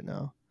vibe right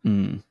now.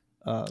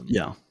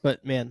 Yeah,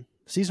 but man,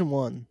 season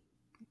 1,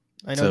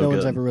 I know so no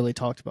one's good. ever really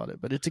talked about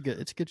it, but it's a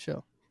good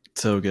show.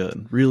 So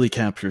good, really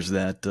captures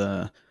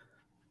that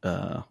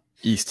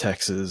East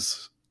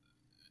Texas,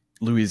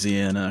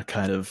 Louisiana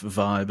kind of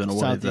vibe in a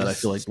way that I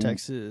feel like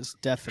Texas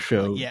definitely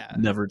show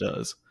never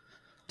does.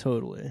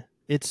 Totally.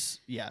 It's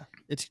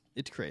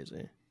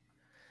crazy.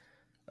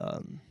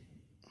 Man.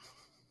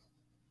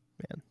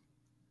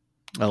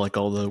 I like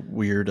all the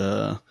weird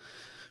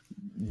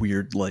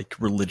like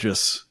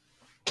religious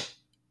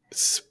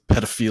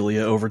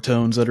pedophilia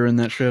overtones that are in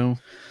that show.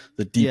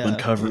 The deep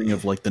uncovering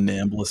of like the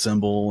Nambla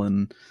symbol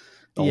and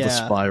all the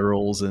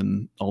spirals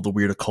and all the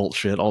weird occult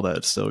shit. All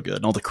that's so good.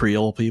 And all the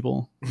Creole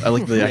people. I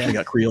like they actually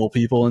got Creole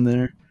people in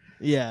there.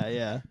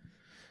 Yeah.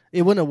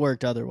 It wouldn't have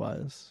worked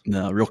otherwise.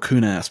 No, real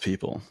coon-ass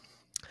people.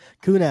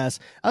 Coon-ass.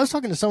 I was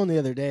talking to someone the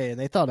other day, and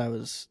they thought I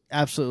was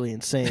absolutely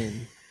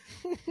insane.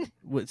 I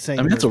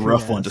mean, that's a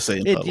rough one to say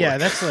in public. Yeah,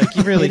 that's like,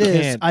 you really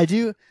can't. I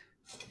do.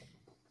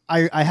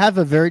 I have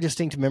a very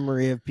distinct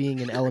memory of being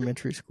in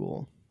elementary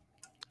school,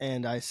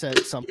 and I said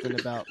something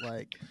about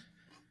like,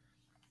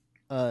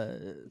 I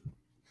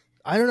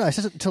don't know. I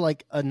said something to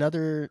like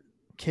another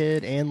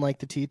kid and like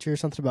the teacher,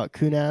 something about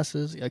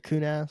coon-asses, a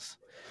coon-ass.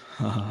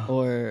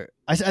 Or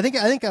I think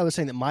I was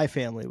saying that my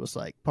family was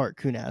like part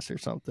coon-ass or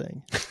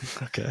something.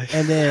 Okay.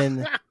 And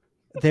then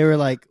they were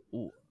like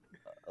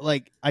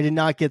I did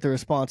not get the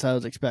response I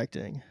was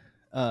expecting.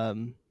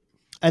 And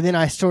then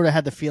I sort of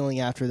had the feeling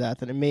after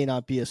that it may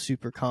not be a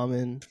super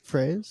common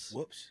phrase.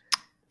 Whoops.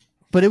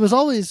 But it was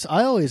always,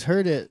 I always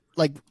heard it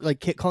like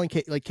calling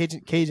like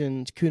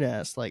Cajun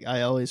coon-ass. Like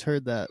I always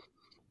heard that.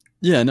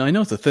 Yeah, no, I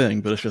know it's a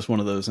thing, but it's just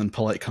one of those in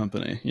polite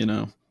company, you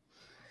know?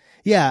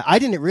 Yeah, I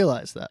didn't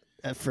realize that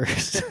at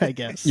first, I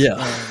guess. Yeah.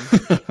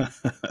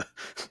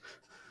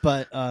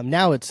 But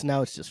now it's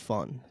just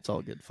fun. It's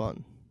all good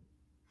fun.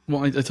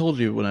 Well, I told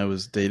you when I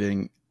was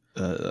dating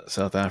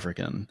South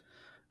African,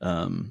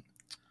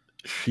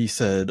 she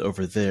said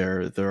over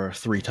there are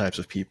 3 types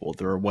of people.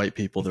 There are white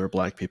people, there are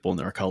black people, and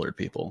there are colored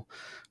people,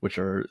 which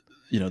are,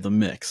 the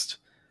mixed.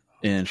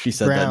 And she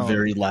said that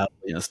very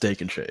loudly in a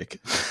Steak and Shake.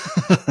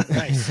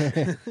 Nice.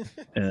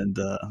 And,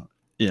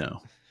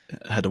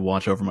 had to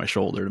watch over my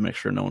shoulder to make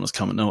sure no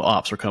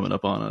ops were coming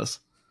up on us.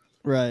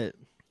 Right.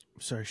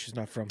 Sorry, she's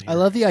not from here. I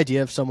love the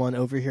idea of someone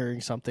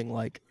overhearing something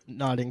like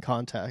not in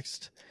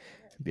context,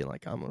 be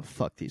like, I'm gonna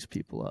fuck these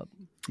people up.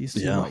 These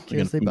two Yeah, white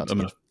kids, they about to I'm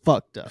get gonna-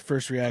 fucked up.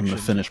 First I'm reaction.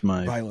 gonna finish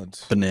my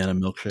violence. banana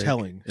milkshake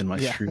Telling. and my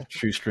Yeah.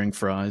 shoestring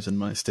fries and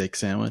my steak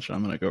sandwich.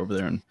 I'm gonna go over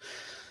there and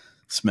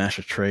smash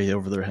a tray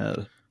over their head.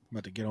 I'm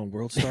about to get on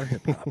World Star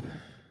Hip Hop.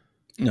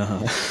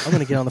 I'm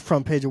gonna get on the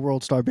front page of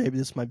World Star, baby.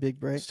 This is my big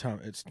break. It's time.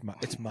 It's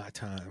my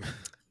time.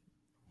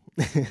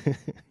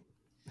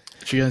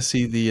 Did you guys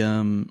see the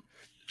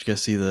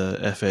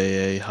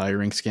FAA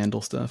hiring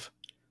scandal stuff?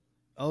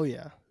 Oh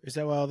yeah. Is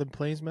that why all the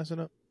planes messing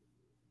up?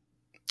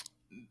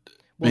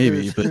 Well,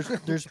 Maybe,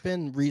 there's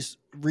been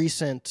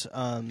recent.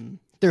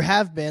 There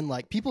have been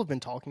like people have been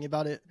talking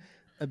about it,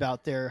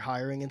 about their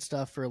hiring and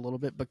stuff for a little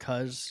bit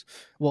because,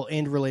 well,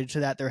 and related to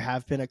that, there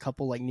have been a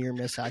couple like near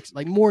miss accidents,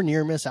 like more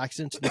near miss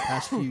accidents in the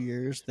past few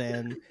years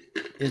than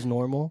is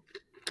normal,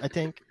 I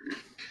think.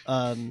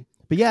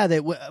 But yeah,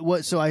 it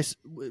was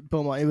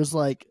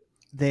like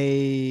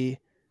they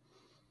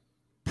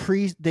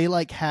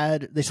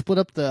split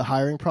up the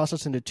hiring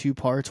process into two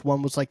parts.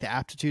 One was like the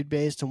aptitude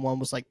based and one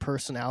was like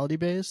personality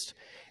based,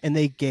 and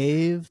they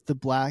gave the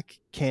black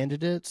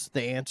candidates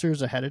the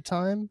answers ahead of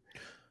time,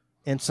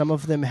 and some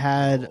of them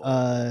had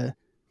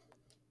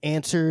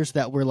answers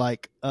that were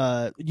like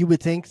you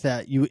would think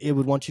that it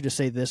would want you to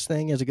say this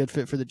thing as a good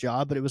fit for the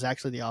job, but it was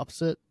actually the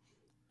opposite.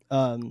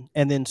 And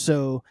then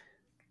so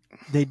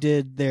they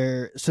did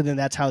so then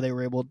that's how they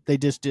were able, they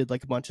just did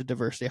like a bunch of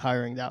diversity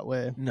hiring that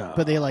way. No,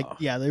 but they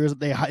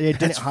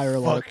didn't hire a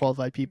lot of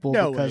qualified people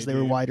because they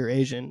were white or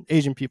Asian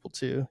people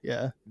too.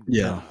 Yeah.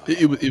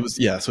 It was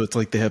so it's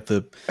like they have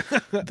it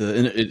fucked That's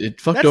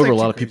over like a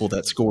lot too of people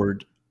crazy. that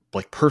scored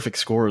like perfect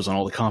scores on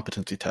all the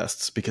competency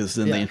tests, because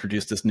then Yeah. they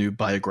introduced this new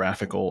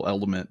biographical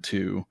element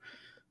to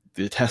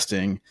the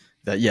testing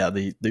that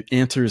the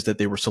answers that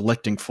they were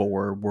selecting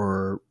for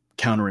were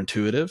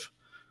counterintuitive,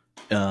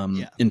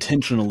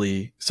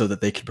 intentionally, so that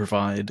they could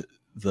provide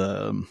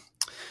the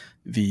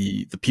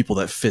people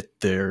that fit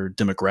their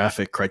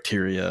demographic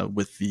criteria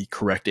with the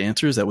correct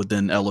answers that would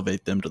then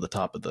elevate them to the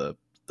top of the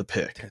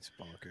pick. That's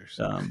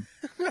bonkers.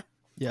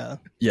 Yeah.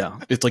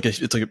 It's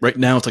like right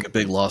now it's like a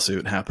big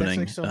lawsuit happening.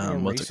 That's like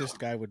something a What's it racist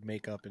guy would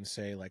make up and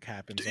say like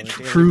happens on a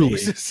daily Truly.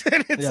 basis.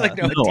 It's Yeah. like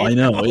No, I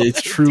know.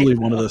 It's truly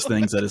one of those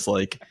things that is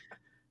like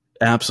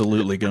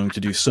absolutely going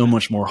to do so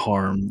much more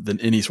harm than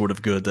any sort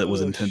of good that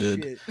was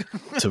intended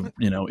to,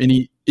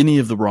 any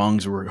of the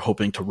wrongs we're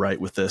hoping to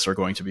right with this are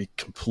going to be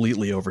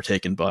completely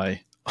overtaken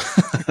by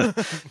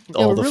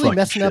all we're the really fucking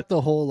messing shit. up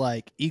the whole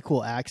like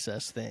equal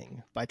access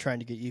thing by trying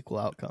to get equal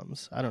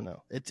outcomes. I don't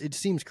know. It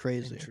seems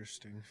crazy.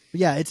 Interesting. But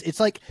yeah, it's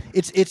like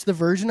it's the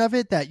version of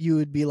it that you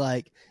would be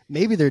like,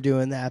 maybe they're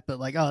doing that, but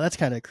like, oh, that's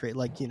kind of crazy.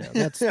 Like,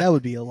 that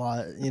would be a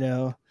lot,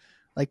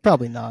 like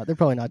probably not. They're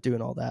probably not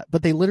doing all that,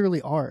 but they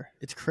literally are.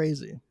 It's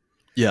crazy.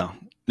 Yeah,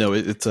 no,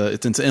 it's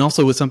insane. And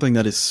also, it's something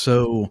that is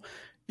so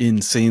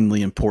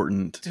insanely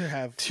important To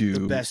have to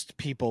the best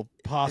people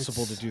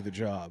possible to do the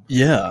job.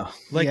 Yeah,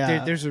 Like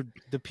Yeah. there's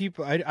the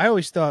people I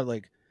always thought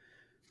like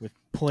with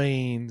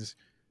planes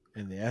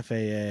and the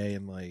FAA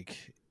and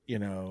like,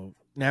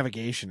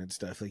 navigation and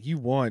stuff, like you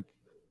want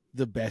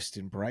the best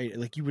and bright.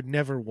 Like you would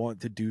never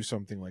want to do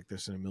something like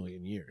this in a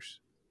million years.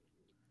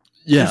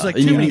 yeah. There's like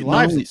and too you many need not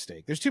lives only- at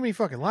stake. There's too many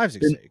fucking lives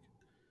at And- stake.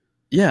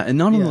 Yeah, and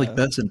not only like Yeah.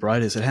 best and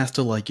brightest, it has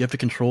to you have to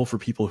control for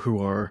people who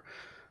are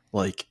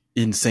like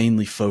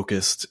insanely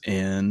focused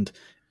and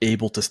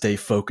able to stay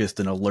focused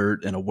and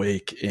alert and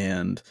awake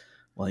and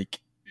like,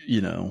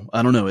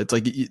 I don't know. It's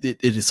like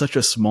it is such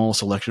a small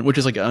selection, which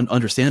is like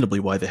understandably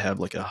why they have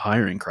like a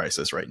hiring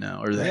crisis right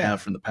now, or they Yeah.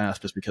 have from the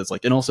past, just because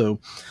and also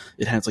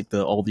it has like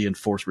all the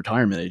enforced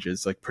retirement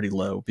ages like pretty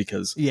low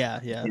because Yeah.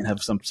 you can't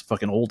have some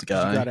fucking old You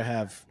guy. gotta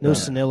have No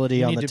senility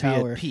you on need the to be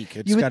tower. at peak.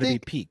 It's You would gotta be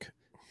think- peak.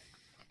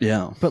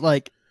 Yeah. But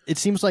like, it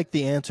seems like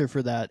the answer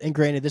for that, and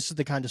granted, this is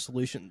the kind of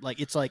solution. Like,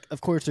 it's like,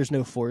 of course, there's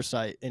no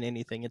foresight in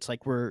anything. It's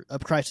like a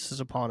crisis is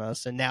upon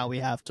us, and now we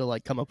have to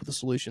like come up with a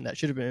solution that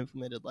should have been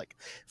implemented like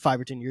 5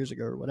 or 10 years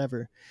ago or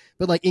whatever.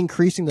 But like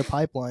increasing the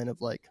pipeline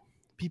of like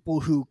people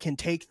who can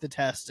take the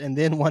test, and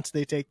then once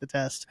they take the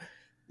test,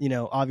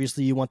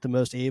 obviously you want the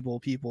most able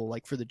people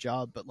like for the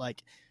job. But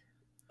like,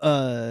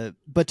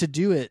 but to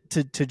do it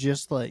to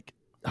just like,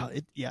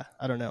 I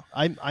don't know.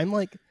 I'm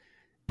like.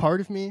 Part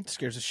of me It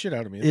scares the shit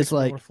out of me. It is makes me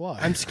like wanna fly.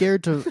 I'm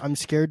scared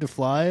to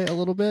fly a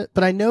little bit,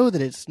 but I know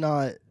that it's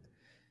not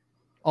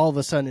all of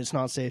a sudden it's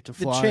not safe to the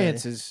fly.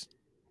 chance is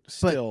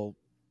still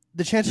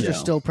The chances are Yeah.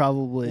 still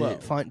probably Low.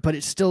 fine, but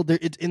it's still there.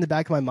 It's in the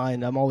back of my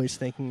mind. I'm always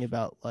thinking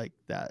about like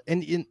that,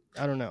 and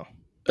I don't know.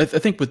 I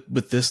think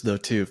with this though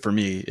too, for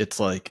me, it's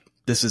like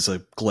this is a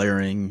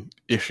glaring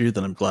issue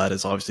that I'm glad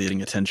is obviously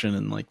getting attention,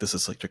 and like this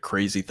is like a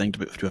crazy thing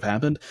to have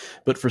happened.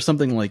 But for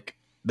something like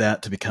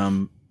that to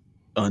become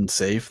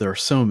unsafe, there are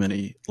so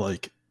many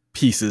like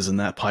pieces in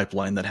that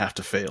pipeline that have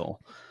to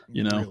fail.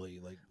 really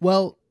like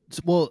Well,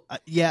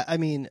 yeah. I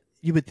mean,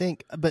 you would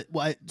think, but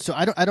I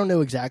don't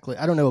know exactly.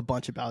 I don't know a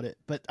bunch about it,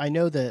 but I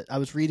know that I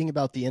was reading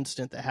about the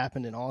incident that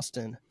happened in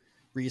Austin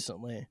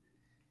recently,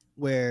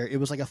 where it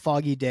was like a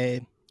foggy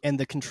day, and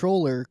the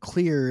controller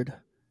cleared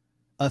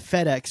a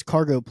FedEx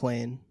cargo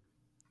plane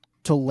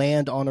to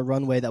land on a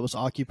runway that was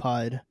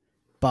occupied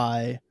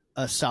by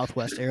a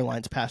Southwest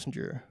Airlines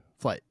passenger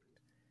flight.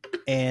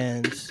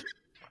 And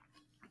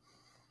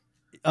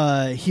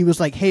he was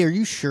like, "Hey, are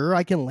you sure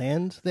I can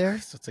land there?"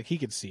 So it's like he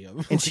could see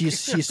him. And she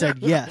said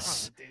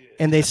yes.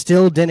 And they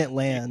still didn't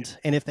land.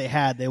 And if they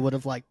had, they would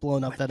have like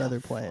blown up that other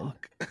plane.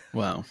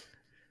 Wow.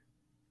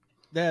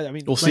 Yeah, I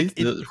mean, We'll see.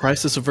 The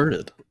crisis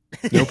averted.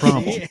 No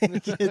problem.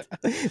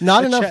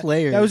 Not enough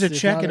layers. That was a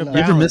There's check not and a enough.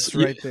 You ever balance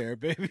miss- right there,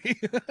 baby.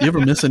 You ever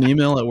miss an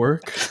email at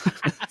work?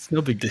 It's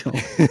no big deal.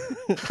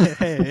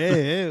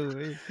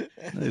 hey.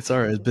 It's all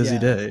right. It's a busy Yeah.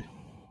 day.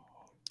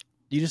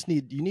 You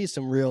need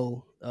some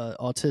real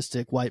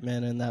autistic white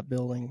men in that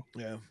building.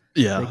 Yeah.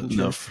 Yeah, Making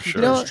no, sure. for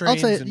sure. You know, I'll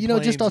Trains say, and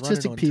just planes running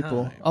autistic on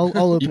people. time.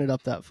 I'll open it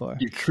up that far.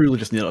 You truly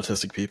just need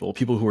autistic people.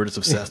 People who are just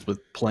obsessed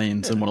with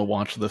planes and want to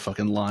watch the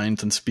fucking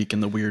lines and speak in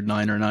the weird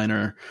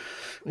niner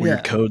weird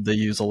Yeah. code they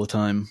use all the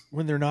time.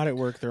 When they're not at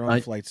work, they're on I-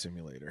 Flight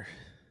Simulator.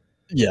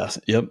 Yes.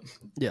 Yep.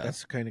 Yeah,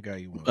 That's the kind of guy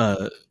you want.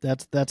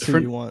 that's who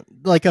friend- you want.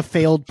 Like a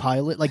failed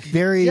pilot, like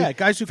very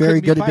guys who very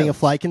couldn't be good at being a pilots.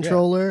 flight Yeah.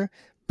 controller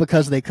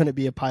because they couldn't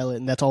be a pilot,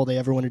 and that's all they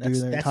ever want to do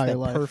their That's entire the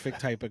life.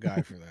 perfect type of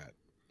guy for that.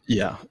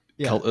 Yeah.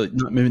 Yeah.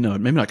 Maybe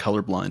not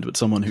colorblind, but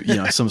someone who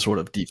some sort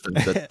of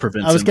defect that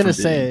prevents. I was him gonna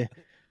from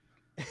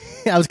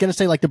being-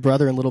 say, like the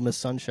brother in Little Miss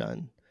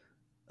Sunshine.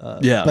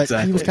 Yeah, but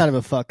exactly. he was kind of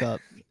a fuck up.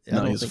 I No,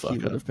 don't he's a think he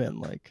fuck would up. have been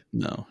like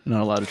No, you're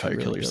not allowed to try a to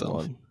kill really good yourself.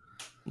 one.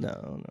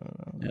 No.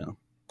 Yeah.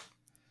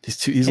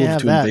 He's a Can't little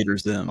have too that Invader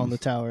Zim. on the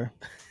tower.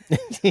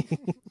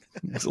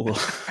 He's a little,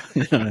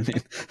 you know what I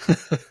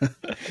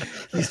mean?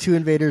 He's 2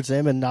 Invader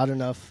Zim and not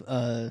enough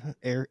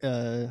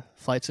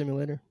flight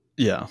simulator.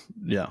 Yeah,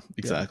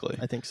 exactly.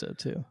 I think so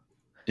too.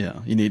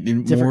 Yeah, you need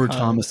Different more kind.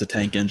 Thomas the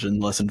Tank Engine,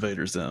 less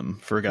Invader Zim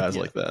for guys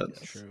Yeah. like that.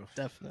 True.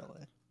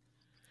 Definitely.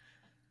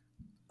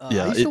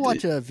 Yeah, I used to it-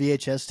 watch a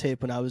VHS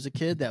tape when I was a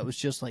kid that was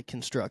just like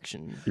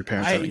construction. Your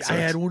parents having I sex.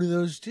 had one of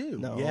those too.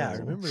 No. Yeah, I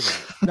remember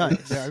that.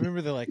 Nice. Yeah, I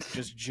remember the like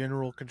just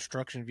general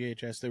construction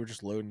VHS. They were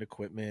just loading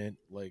equipment.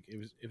 Like it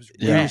was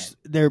Yeah. rad.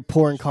 They're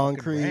pouring It was fucking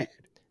concrete.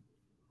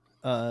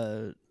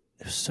 rad.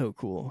 It was so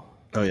cool.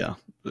 Oh yeah,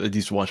 I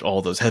used to watch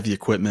all those heavy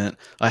equipment.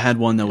 I had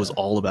one that was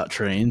all about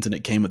trains, and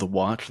it came with a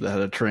watch that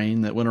had a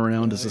train that went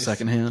around as a Nice.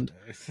 second hand.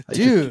 I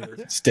Dude. used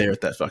to stare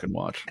at that fucking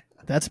watch.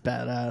 That's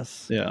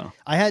badass. Yeah.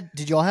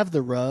 Did y'all have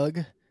the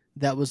rug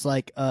that was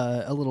like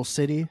a little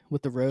city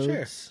with the roads?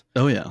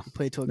 Sure. Oh yeah. You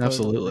play till it goes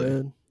to the Absolutely.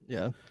 road.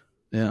 Yeah.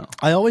 Yeah.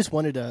 I always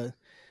wanted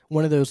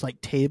one of those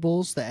like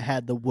tables that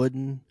had the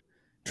wooden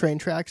train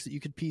tracks that you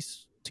could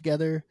piece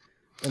together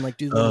and like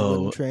do the little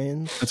wooden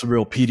trains. It's a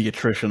real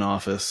pediatrician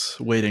office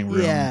waiting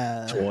room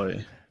Yeah.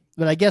 toy.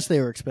 But I guess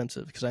they were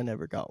expensive because I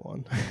never got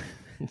one.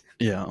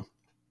 Yeah.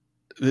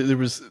 There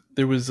was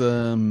the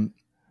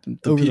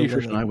Over the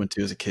pediatrician limit. I went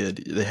to as a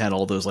kid. They had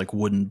all those like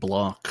wooden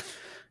block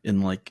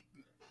in like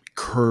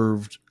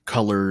curved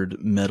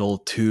colored metal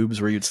tubes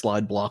where you'd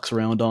slide blocks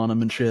around on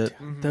them and shit.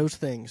 Those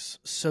things,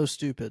 so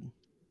stupid.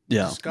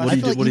 Yeah. Disgusting.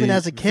 I feel like even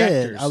as a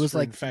kid, Vectors I was for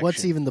like, infection,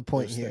 what's even the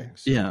point those here?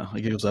 things. Yeah,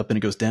 like it goes up and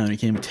it goes down. You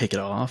can't even take it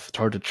off. It's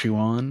hard to chew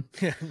on.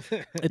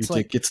 It's You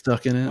like, get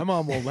stuck in it. My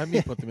mom won't let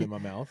me put them in my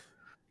mouth.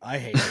 I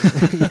hate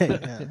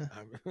it.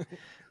 yeah.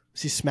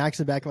 She smacks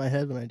the back of my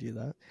head when I do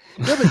that.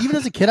 No, but even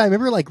as a kid, I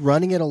remember like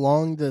running it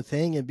along the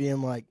thing and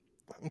being like,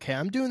 okay,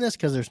 I'm doing this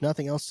because there's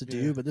nothing else to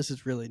do, Yeah. but this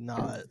is really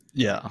not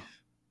Yeah.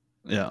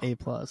 Yeah. A+.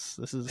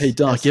 This is Hey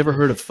Doc, S- you ever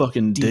heard of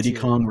fucking D Diddy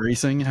tier. Kong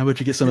Racing? How about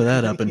you get some of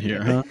that up in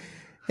here, huh?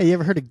 Hey, you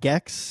ever heard of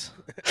Gex?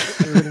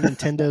 You ever heard of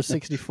Nintendo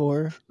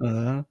 64?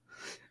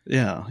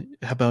 Yeah.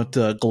 How about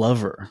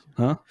Glover,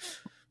 huh?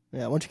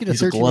 Yeah, why don't you get a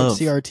He's a 13-inch glove.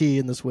 CRT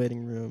in this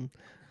waiting room?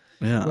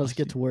 Yeah. Let's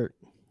get to work.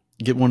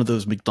 Get one of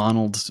those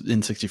McDonald's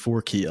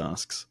N64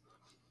 kiosks.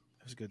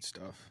 That was good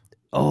stuff.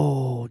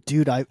 Oh,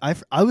 dude, I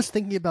was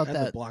thinking about And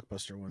that the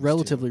Blockbuster ones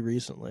relatively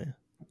recently.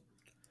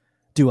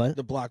 Do what? too.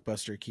 The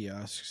Blockbuster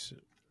kiosks.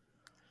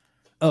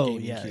 Oh,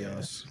 gaming yeah,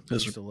 kiosks. I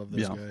Those used are- to love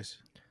those yeah. guys.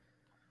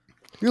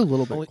 You're a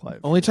little bit quiet.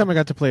 Only time I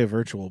got to play a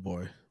Virtual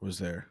Boy was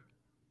there.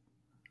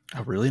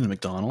 Oh, really? In a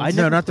McDonald's? I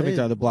No, never not the played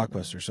McDonald's, the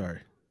Blockbuster. Sorry.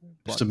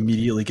 Just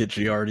immediately get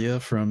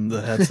Giardia from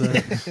the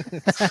headset.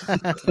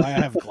 That's why I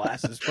have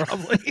glasses,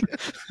 probably.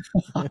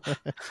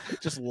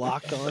 Just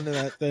locked onto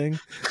that thing.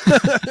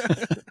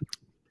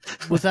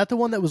 Was that the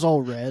one that was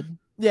all red?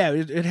 Yeah,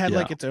 it had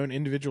like Yeah. its own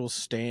individual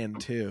stand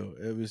too.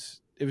 It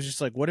was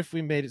just like, what if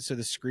we made it so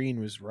the screen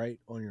was right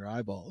on your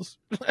eyeballs?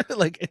 I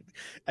think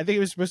it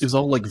was supposed It was to.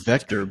 all like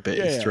vector Yeah,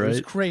 based, it was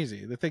right?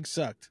 crazy. The thing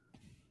sucked.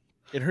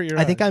 It hurt your.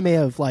 I think eyes. I may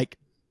have like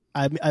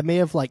I may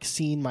have like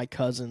seen my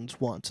cousins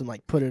once and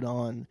like put it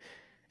on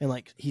and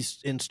like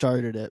and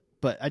started it,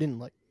 but I didn't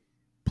like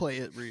play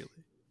it really.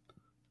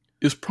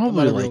 It was I'm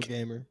probably not a real like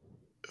gamer.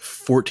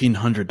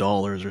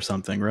 $1,400 or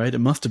something, right? It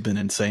must have been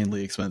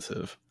insanely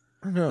expensive.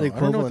 I don't know. The I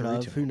don't know what equivalent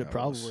the of retail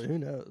value was. probably who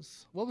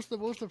knows. What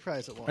was the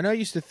price at I once? know I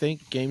used to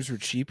think games were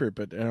cheaper,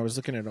 but and I was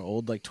looking at an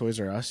old like Toys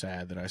R Us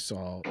ad that I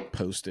saw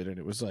posted, and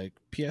it was like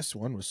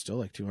PS1 was still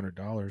like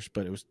 $200,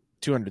 but it was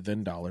 $200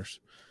 then dollars,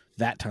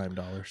 that time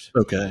dollars.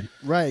 Okay.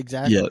 Right,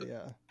 exactly. Yeah.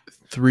 Yeah.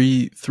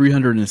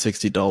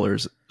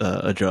 $360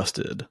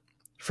 adjusted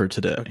for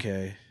today.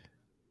 Okay.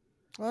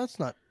 Well, that's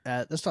not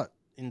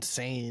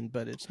insane,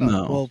 but it's not.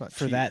 No. Well, it's not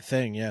for cheap. that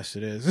thing, yes,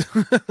 it is.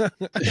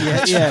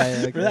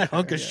 yeah, For that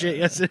hunk of shit,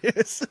 yes, it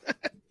is.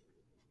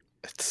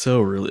 It's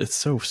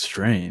so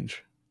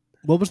strange.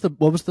 What was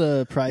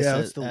the price Yeah, at,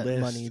 what's the at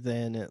list? money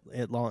then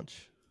at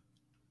launch?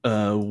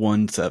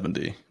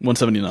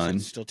 179.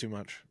 It's still too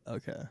much.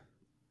 Okay.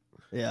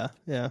 Yeah.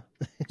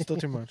 Still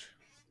too much.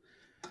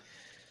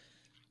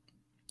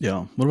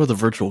 Yeah. What about the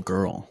virtual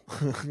girl?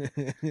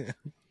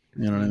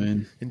 You know what I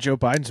mean? In Joe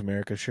Biden's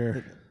America,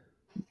 sure.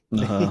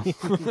 They'll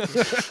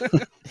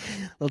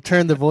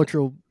turn the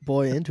virtual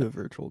boy into a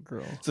virtual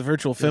girl. It's a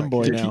virtual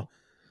femboy Dude, now.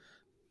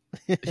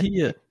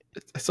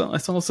 I saw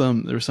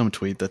there was some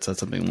tweet that said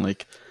something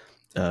like,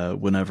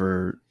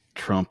 whenever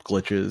Trump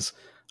glitches,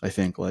 I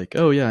think like,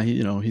 oh yeah,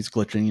 he's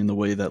glitching in the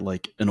way that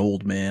like an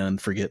old man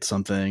forgets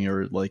something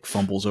or like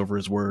fumbles over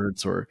his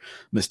words or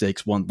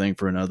mistakes one thing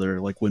for another.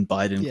 Like when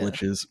Biden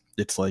glitches,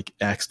 it's like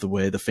acts the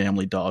way the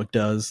family dog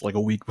does, like a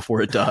week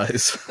before it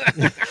dies.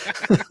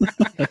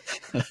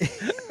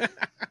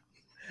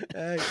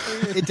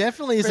 It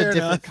definitely is a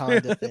different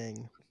kind of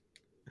thing.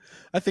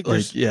 I think Like,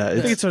 there's, yeah, I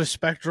think it's on a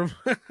spectrum.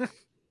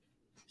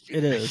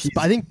 It is.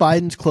 I think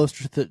Biden's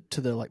closer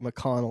to the like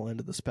McConnell end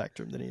of the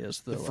spectrum than he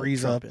is the like,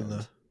 freeze Trump up and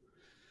end. the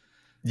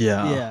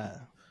Yeah.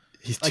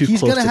 He's Like, too he's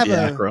close gonna to have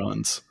the a-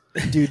 Acrons.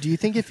 Dude, do you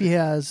think if he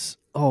has?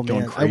 Oh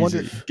Going man, crazy, I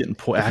wonder getting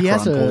if he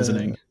has Acron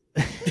poisoning.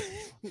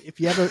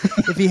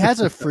 if he has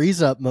a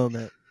freeze up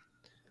moment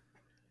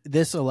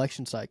this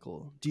election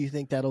cycle, do you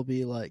think that'll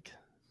be like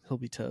he'll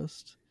be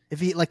toast? If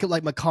he like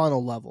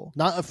McConnell level,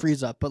 not a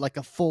freeze up, but like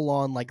a full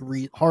on like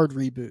hard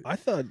reboot. I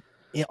thought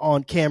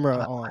on camera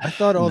on. I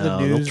thought all the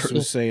No, they'll news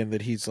was saying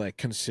that he's like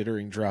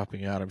considering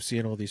dropping out. I'm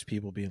seeing all these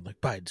people being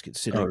like, Biden's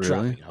considering really?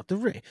 dropping out the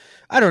race.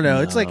 I don't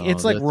know. It's like No,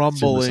 it's like that's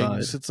rumblings.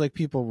 suicide. It's like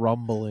people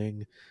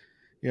rumbling.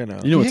 You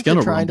know. You know what's think they're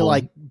gonna trying to rumble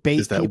like bait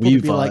is that people Wii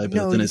to be like, vibe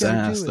no, that's in you his gotta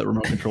ass. do That it.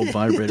 remote controlled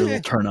vibrator will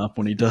turn up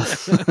when he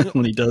does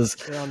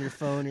You're on your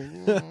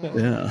phone. Yeah.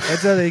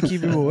 That's how they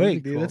keep him That'd be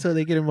awake, dude. cool. That's how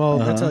they get him all.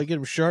 That's how Uh-huh. they get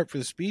him sharp for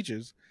the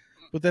speeches.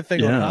 Put that thing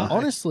Yeah. on high.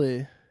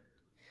 Honestly,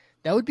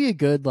 that would be a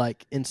good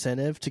like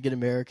incentive to get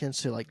Americans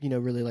to like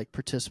really like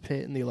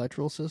participate in the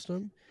electoral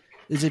system.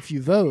 Is if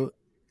you vote,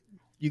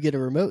 you get a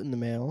remote in the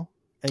mail,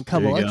 and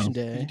come There you election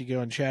You day, need to go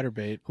on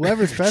ChatterBait.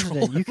 whoever's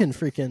president, you can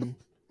freaking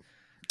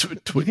you can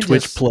Twitch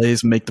just-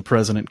 plays make the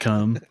president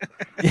come.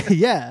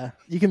 yeah,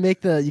 you can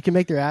make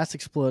their ass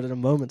explode at a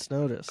moment's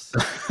notice.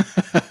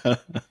 I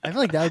feel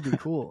like that would be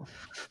cool.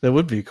 That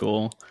would be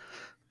cool.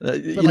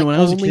 But You like know, when I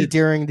was a only kid,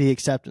 during the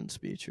acceptance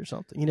speech or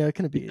something. You know, it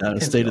couldn't be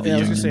State of the Yeah, I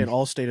was gonna Union. say an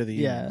all State of the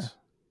Yeah.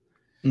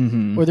 Unions.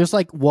 Mhm. Or there's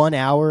like 1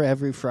 hour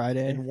every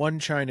Friday. And one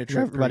China where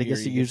trip. everybody per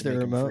gets year, to you use get their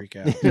make 'em remote. freak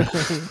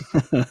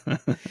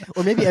out.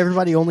 Or maybe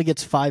everybody only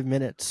gets 5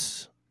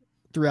 minutes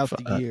throughout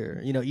the year.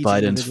 You know, each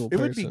Biden's- individual It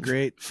person. would be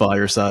great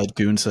Fireside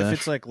goon if sesh.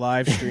 it's like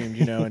live streamed,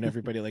 and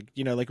everybody like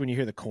like when you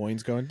hear the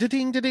coins going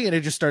da-ding, da-ding, and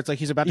it just starts like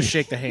he's about to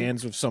shake the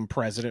hands of some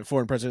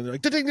foreign president, they're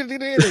like da-ding, da-ding,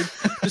 da-ding, and they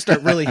just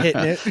start really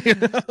hitting it.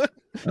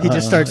 He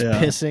just starts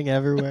yeah. pissing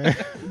everywhere.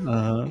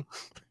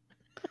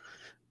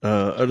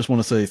 I just want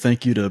to say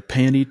thank you to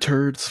Panty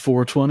Turds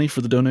 420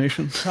 for the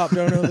donation. Top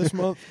dono this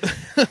month.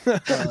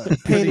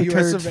 Painted the US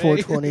turds of A.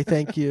 420.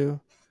 Thank you.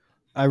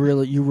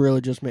 You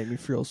really just made me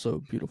feel so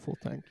beautiful.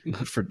 Thank you.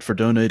 for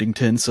donating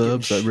 10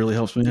 subs. That really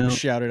helps me out.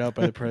 Shouted out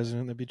by the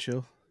president. That'd be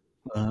chill.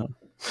 That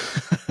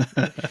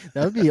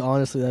would be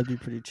that'd be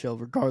pretty chill,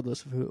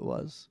 regardless of who it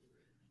was.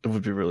 It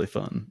would be really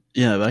fun.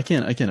 Yeah, but I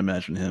can't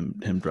imagine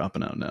him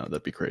dropping out now.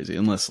 That'd be crazy.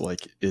 Unless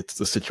like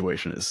the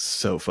situation is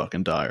so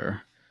fucking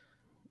dire.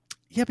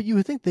 Yeah, but you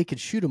would think they could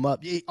shoot him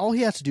up. All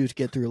he has to do is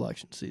get through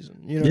election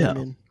season. You know what I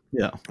mean?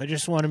 Yeah. I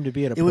just want him to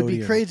be at a It would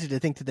podium. be crazy to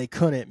think that they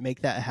couldn't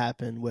make that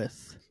happen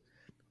with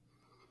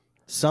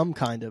some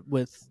kind of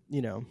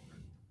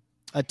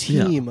a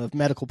team of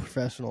medical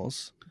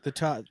professionals. The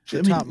top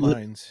I mean,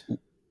 minds.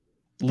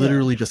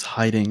 Literally just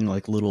hiding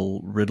like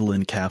little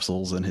Ritalin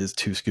capsules in his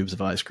 2 scoops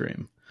of ice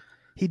cream.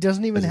 He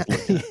doesn't even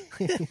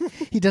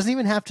he doesn't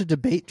even have to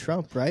debate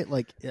Trump, right?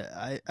 Like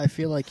I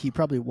feel like he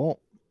probably won't.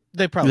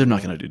 They're probably They're not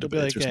won't. gonna do They'll be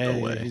debates. Like, There's no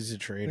hey, way. he's a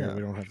traitor. Yeah.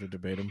 We don't have to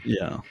debate him.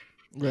 Yeah.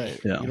 Right.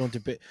 Yeah. You don't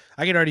debate.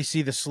 I can already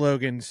see the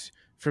slogans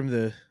from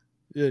the.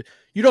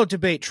 You don't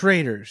debate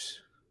traitors.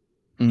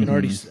 I can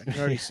already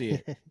see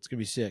it. It's gonna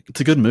be sick.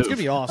 It's a good move. It's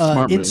gonna be awesome.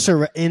 Smart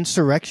move.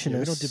 Insurrectionists. Yeah,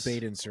 we don't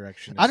debate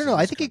insurrection. I don't know.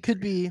 I think it could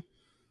be.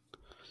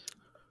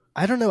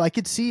 I don't know. I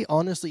could see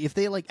honestly if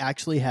they like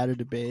actually had a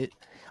debate.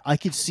 I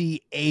could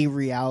see a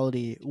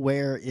reality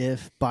where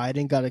if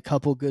Biden got a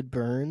couple good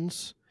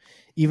burns,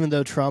 even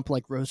though Trump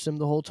like roasted him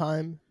the whole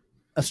time,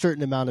 a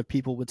certain amount of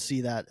people would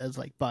see that as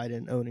like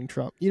Biden owning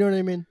Trump. You know what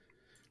I mean?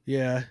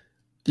 Yeah.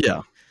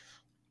 Yeah.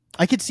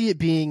 I could see it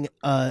being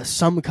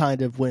some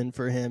kind of win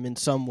for him in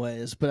some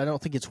ways, but I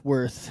don't think it's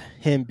worth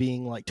him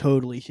being like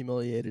totally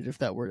humiliated if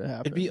that were to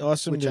happen. It'd be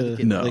awesome which I to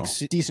think No. like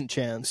see decent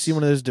chance. see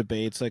one of those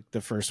debates like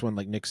the first one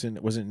like Nixon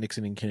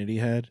and Kennedy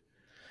had,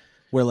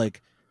 where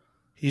like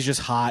he's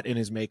just hot and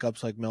his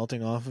makeup's like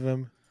melting off of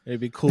him. It'd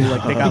be cool.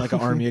 Like they got like an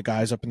army of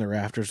guys up in the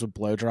rafters with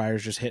blow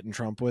dryers just hitting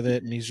Trump with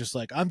it, and he's just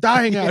like, "I'm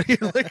dying out here."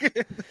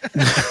 Like,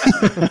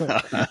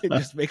 it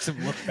just makes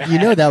him look bad. You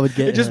know that would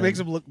get it just him. makes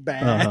him look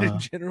bad in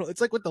general. It's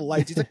like with the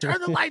lights. He's like, "Turn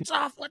the lights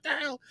off." What the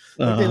hell?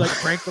 Like, they like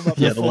crank them up.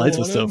 Yeah, to the full lights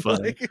was on so him.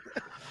 funny. Like,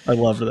 I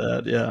loved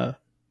that. Yeah.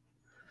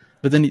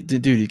 But then,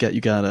 dude, you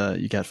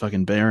got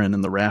fucking Baron in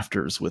the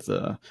rafters with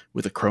a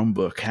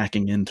Chromebook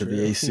hacking into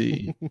the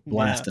AC,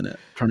 blasting it,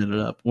 turning it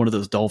up. One of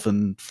those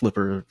dolphin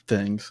flipper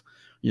things,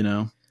 you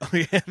know. oh,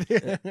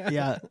 yeah.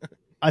 Yeah,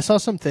 I saw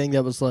something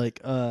that was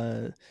like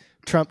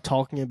Trump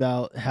talking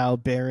about how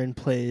Barron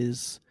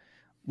plays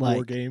like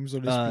War games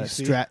on his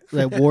PC.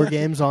 like war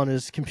games on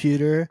his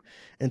computer,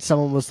 and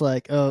someone was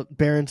like, "Oh,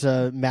 Barron's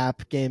a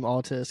map game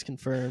autist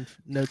confirmed.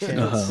 No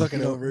chance. It's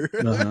fucking over.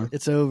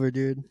 It's over,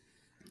 dude."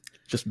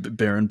 Just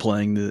Baron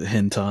playing the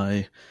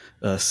hentai,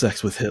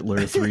 Sex with Hitler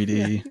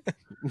 3D.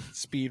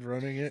 Speed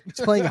running it.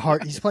 He's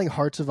playing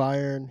Hearts of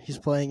Iron. He's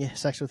playing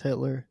Sex with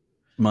Hitler.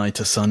 My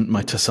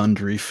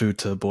Tsundere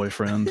Futa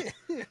boyfriend.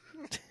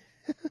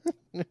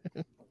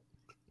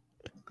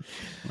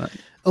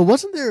 Oh,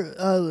 wasn't there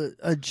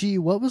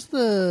what was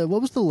the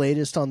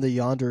latest on the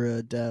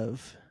Yandere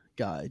dev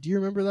guy? Do you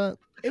remember that?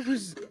 It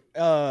was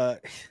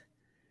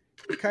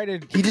kind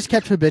of. He just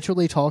kept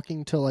habitually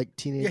talking to like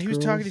teenage. Yeah, he was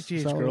girls. talking to Is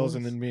teenage that what it girls was?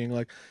 and then being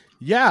like,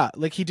 "Yeah,"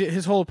 like he did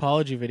his whole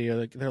apology video.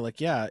 Like they're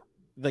like, "Yeah,"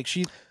 like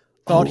she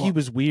thought he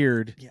was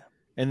weird, yeah.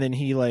 and then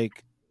he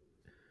like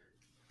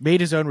made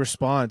his own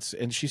response,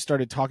 and she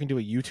started talking to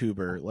a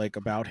YouTuber like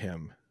about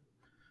him,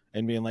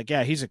 and being like,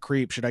 "Yeah, he's a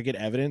creep. Should I get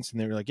evidence?"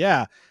 And they were like,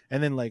 "Yeah,"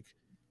 and then like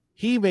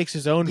he makes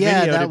his own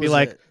video to be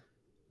like,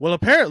 "Well,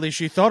 apparently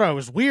she thought I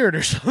was weird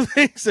or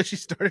something, so she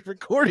started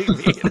recording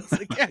me." And it's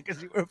like, yeah,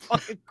 because you were a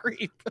fucking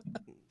creep.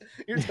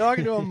 You're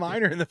talking to a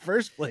minor in the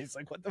first place.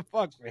 Like, what the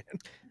fuck, man?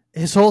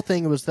 His whole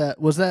thing was that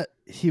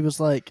he was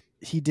like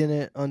he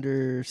didn't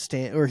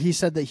understand, or he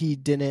said that he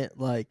didn't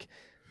like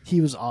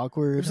he was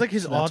awkward. It was like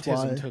his so that's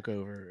autism why. took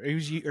over.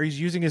 He's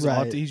using his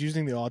Right. he's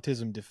using the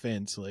autism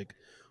defense. Like,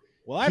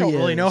 well, I He don't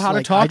really know is. how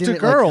Like, to I talk to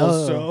didn't, like,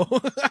 girls, so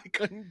I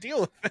couldn't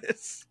deal with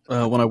this.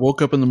 When I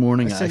woke up in the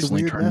morning, I I send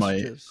accidentally weird turned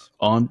messages.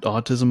 my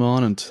autism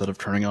on instead of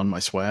turning on my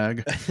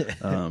swag.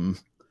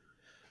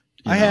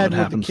 I had it what the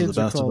happens to kids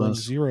the are best of calling us.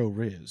 zero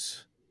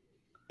riz,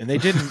 and they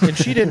didn't, and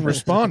she didn't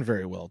respond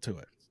very well to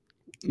it.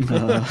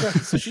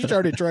 So she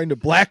started trying to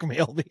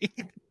blackmail me.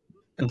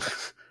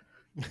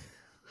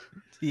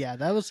 Yeah,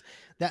 that was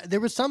that. There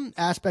was some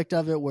aspect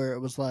of it where it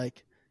was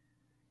like,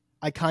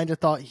 I kind of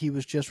thought he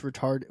was just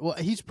retarded. Well,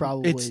 he's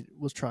probably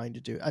was trying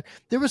to do.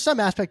 There was some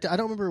aspect. I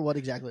don't remember what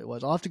exactly it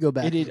was. I'll have to go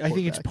back. I and think report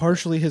it's back.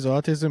 partially his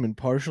autism and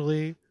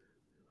partially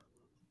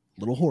a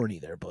little horny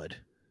there, bud.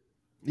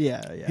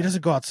 Yeah. He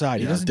doesn't go outside.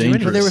 He Yeah, doesn't do dangerous.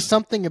 anything. But there was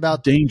something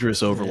about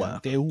Dangerous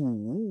overlap. Yeah,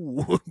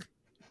 ooh.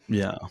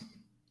 Yeah.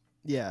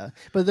 yeah,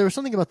 but there was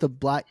something about the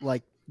black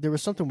like. There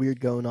was something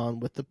weird going on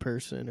with the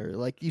person, or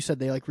like you said,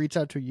 they like reached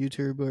out to a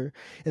YouTuber,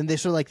 and they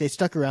sort of like they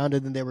stuck around,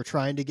 and then they were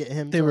trying to get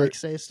him to like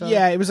say stuff.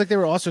 Yeah, it was like they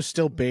were also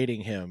still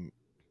baiting him,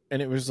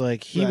 and it was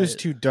like he was Right.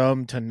 too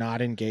dumb to not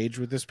engage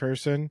with this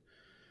person.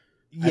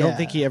 yeah. I don't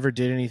think he ever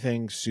did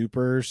anything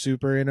super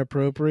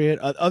inappropriate,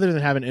 other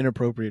than have an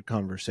inappropriate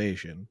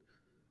conversation.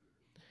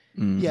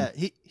 Mm. Yeah,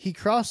 he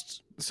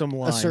crossed Some a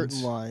lines.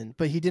 certain line,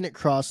 but he didn't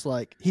cross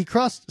like he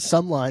crossed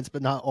some lines,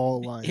 but not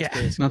all lines. Yeah.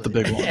 basically. Not the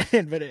big one.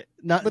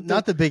 Yeah, but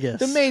not the biggest.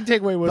 the main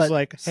takeaway was But-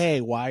 like, hey,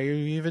 why are you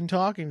even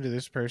talking to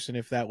this person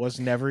if that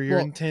was never your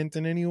Well- intent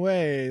in any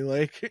way?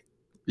 Like,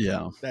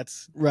 Yeah.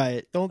 that's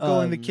right. don't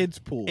go in the Um, kids'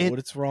 pool. and-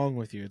 What's wrong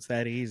with you? It's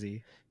that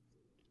easy.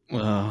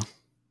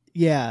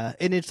 Yeah,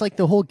 and it's like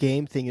the whole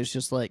game thing is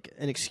just like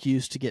an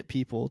excuse to get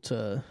people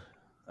to,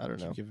 I don't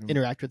know, Give him-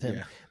 interact with him.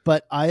 yeah.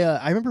 But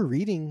I remember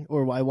reading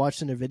or I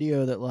watched in a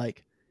video that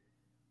like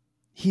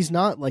he's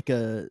not like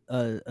a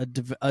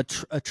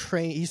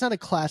train. He's not a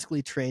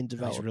classically trained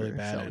developer. He's really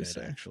bad shall at we it,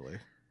 say. actually.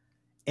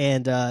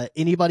 And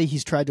anybody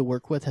he's tried to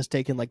work with has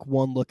taken like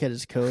one look at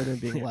his code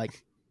and being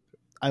like,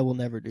 "I will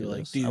never do You're this.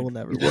 like, dude, I will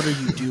never. what are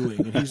you doing?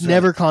 And he's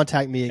never like-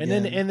 contact me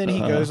again." and then he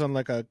goes on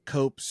like a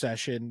cope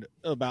session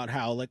about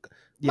how like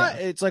Yeah.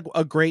 it's like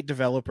a great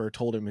developer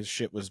told him his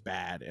shit was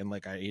bad and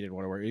like he didn't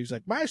want to work. He's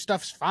like, my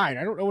stuff's fine.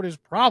 I don't know what his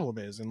problem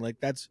is, and like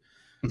that's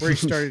where he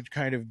started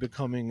kind of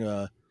becoming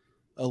a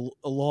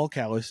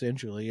lolcow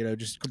essentially. You know,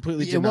 just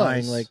completely It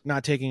denying, was. like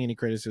not taking any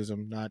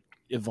criticism, not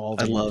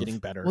evolving, getting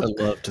better. I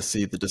love to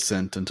see the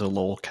descent into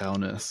lol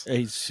cowness.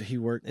 He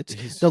worked.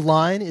 It's the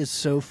line is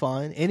so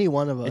fine. Any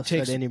one of us it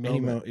takes at any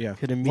moment yeah.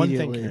 could One thing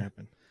immediately. can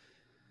happen.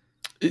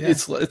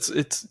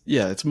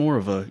 It's more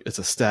of a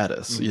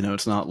status. Mm-hmm. You know,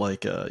 it's not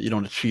like you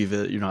don't achieve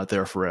it. You're not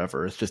there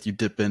forever. It's just you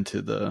dip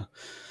into the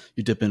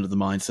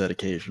mindset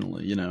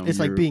occasionally. You know, It's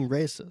like being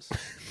racist,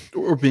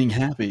 or being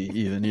happy.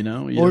 Even you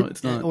know,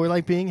 it's not. or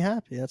like being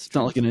happy. That's It's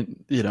not like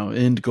an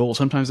end goal.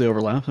 Sometimes they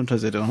overlap.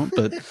 Sometimes they don't.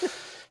 But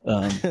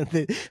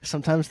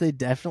sometimes they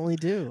definitely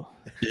do.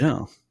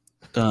 yeah.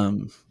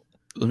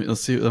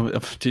 Let's see.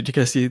 Did you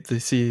guys see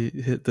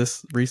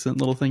this recent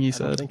little thing he I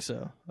said? don't think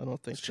so.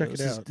 Let's check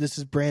it out. This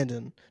is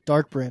Brandon,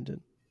 Dark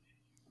Brandon.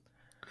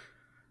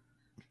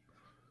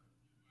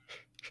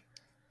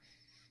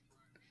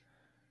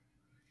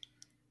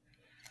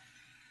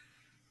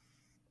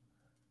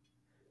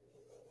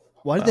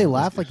 Why did they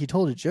laugh like he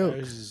told a joke?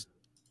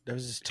 That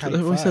was his type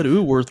When he 5. said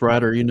 "Ooh, Worth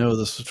Rider," you know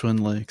this was twin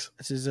legs.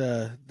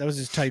 That was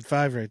his type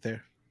 5 right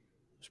there.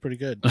 It's pretty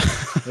good.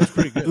 That was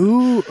pretty good.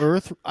 Ooh,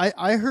 Earth.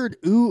 I heard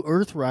ooh,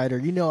 Earth Rider.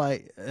 You know,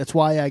 that's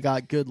why I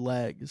got good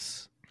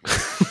legs. I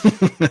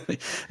think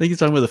he's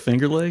talking about the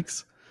finger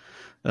legs.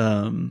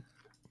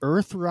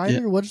 Earth Rider.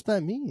 Yeah. What does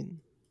that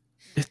mean?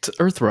 It's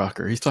Earth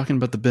Rocker. He's talking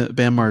about the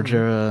Bam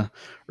Margera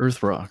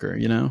Earth Rocker.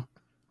 You know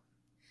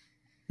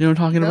what I'm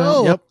talking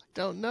about? Yep.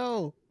 Don't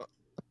know.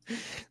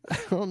 I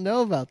don't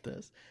know about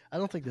this. I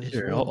don't think this is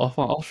Here, real.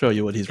 I'll show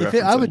you what he's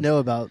referencing. I would know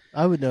about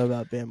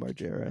Bam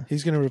Margera.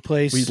 He's going to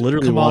replace. We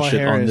literally Kamala watched it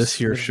on Harris this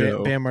here with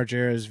show. Bam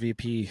Margera's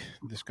VP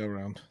this go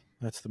round.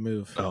 That's the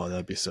move. Oh,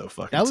 that'd be so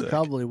fucking. That would sick.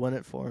 probably win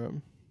it for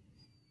him.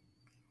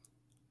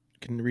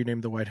 Can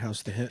rename the White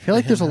House the. I feel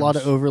like there's a lot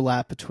of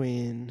overlap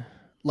between,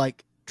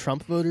 like,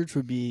 Trump voters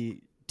would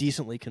be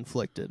decently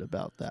conflicted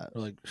about that.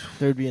 Like,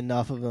 there'd be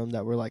enough of them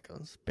that were like, "Oh,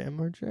 it's Bam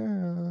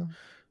Margera."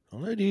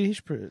 Oh, dude, he's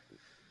pretty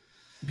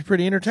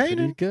entertaining.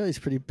 Pretty good. He's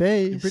pretty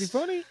base. He's pretty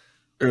funny.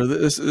 Or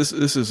this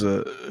is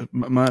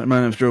my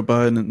name's Joe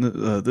Biden, and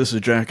this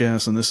is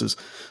Jackass, and this is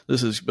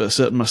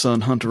setting my son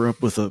Hunter up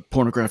with a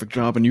pornographic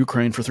job in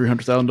Ukraine for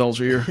 $300,000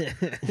 a year.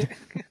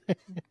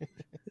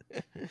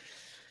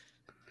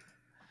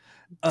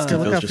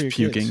 Look out just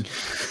for your puking.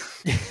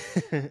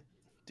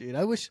 Dude,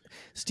 I wish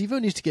Steve-O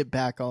needs to get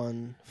back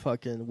on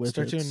fucking with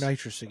Start doing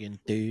nitrous again,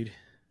 dude.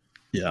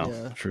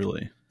 Yeah,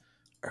 truly.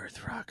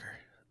 Earth Rocker.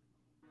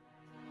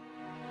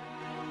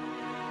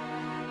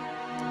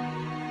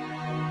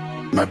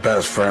 My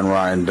best friend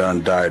Ryan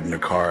Dunn died in a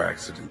car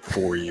accident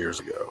 4 years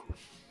ago.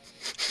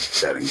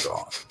 Dead and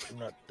gone.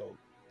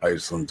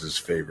 Iceland's his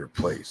favorite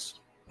place.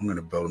 I'm going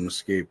to build him a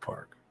skate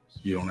park.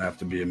 You don't have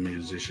to be a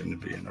musician to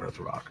be an Earth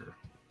Rocker.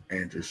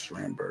 Andrew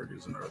Stramberg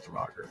is an Earth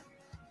Rocker.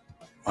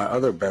 My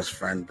other best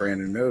friend,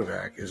 Brandon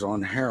Novak, is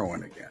on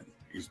heroin again.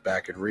 He's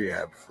back in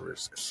rehab for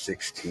his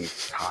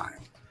 16th time.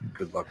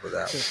 Good luck with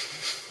that one.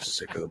 I'm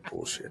sick of the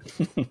bullshit.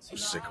 I'm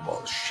sick of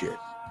all the shit.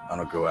 I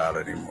don't go out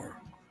anymore.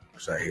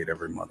 Because I hate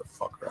every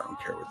motherfucker. I don't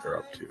care what they're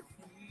up to.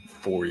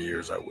 4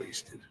 years I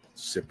wasted.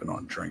 Sipping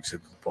on drinks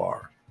at the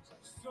bar.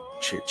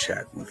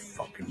 Chit-chatting with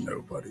fucking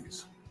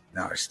nobodies.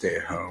 Now I stay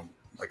at home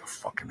like a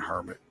fucking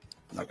hermit.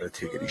 I'm not going to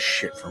take any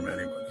shit from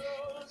anybody.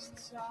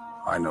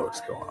 I know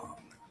what's going on.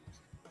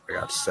 I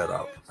got set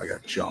up. I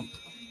got jumped.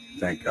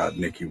 Thank God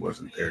Nikki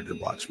wasn't there to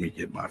watch me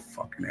get my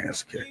fucking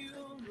ass kicked.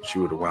 She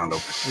would have wound up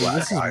with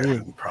black eye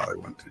and probably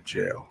went to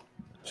jail.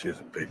 She has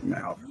a big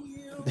mouth.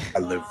 I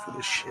live for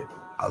this shit.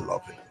 I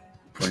love it.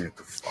 Bring it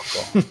the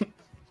fuck on.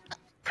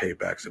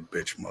 Payback's a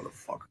bitch,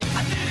 motherfucker.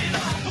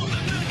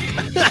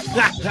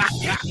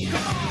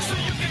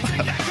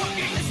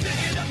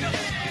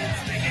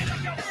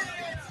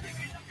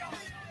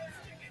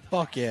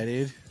 Fuck yeah,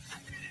 dude.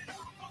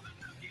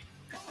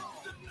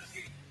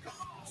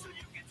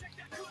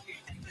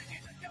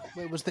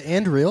 Wait, was the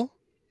end real?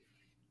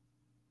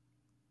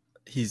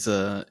 He's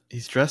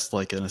dressed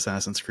like an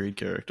Assassin's Creed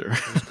character.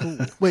 Cool.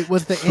 Wait,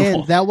 was the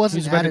end that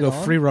wasn't He's about to added go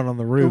on? free run on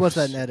the roof. Or was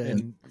that an edit?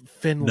 In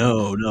Finland.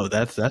 No,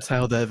 that's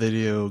how that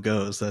video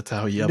goes. That's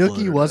how he uploaded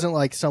Nookie wasn't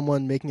like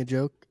someone making a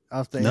joke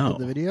off the end of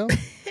the video.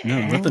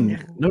 No,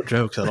 nothing. No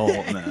jokes at all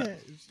in that.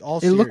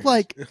 It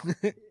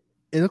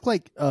looked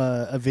like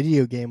a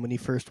video game when he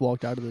first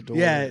walked out of the door.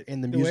 Yeah,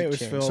 in the the way music it was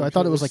change. filmed, So I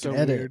thought it was like so an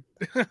edit.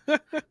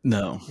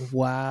 No.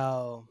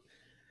 Wow.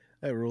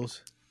 That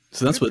rules.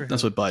 So that's what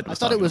Biden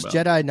was. I thought it was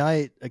talking Jedi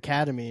Knight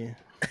Academy.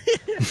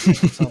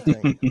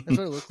 Something. That's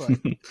what it looked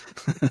like.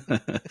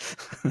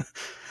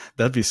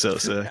 That'd be so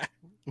sick.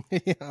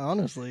 Yeah,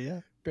 honestly,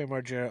 yeah. Bam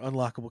Margera,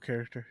 unlockable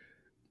character.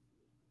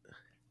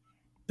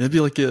 It'd be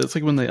like it's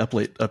like when they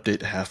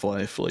update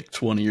Half-Life like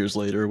 20 years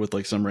later with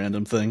like some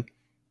random thing.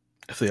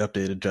 If they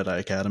updated Jedi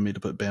Academy to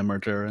put Bam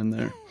Margera in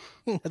there,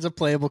 as a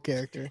playable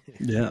character.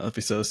 Yeah, that'd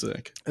be so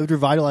sick. It would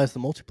revitalize the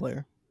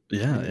multiplayer.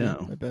 Yeah.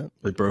 I bet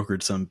they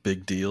brokered some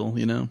big deal,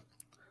 you know.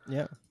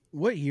 Yeah.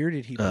 What year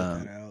did he put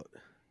that out?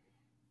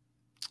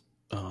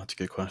 Oh, that's a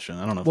good question.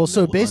 I don't know. Well,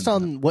 so based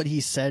on what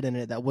he said in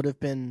it, that would have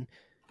been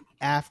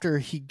after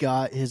he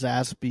got his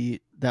ass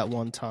beat that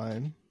one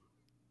time.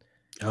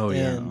 Oh,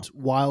 yeah. And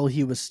while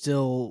he was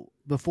still,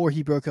 before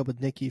he broke up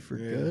with Nikki for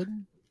good.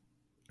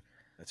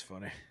 That's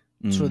funny.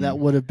 So that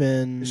would have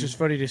been. It's just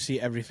funny to see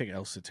everything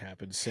else that's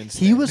happened since.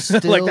 He then. was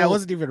still like that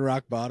wasn't even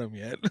rock bottom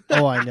yet.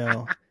 Oh, I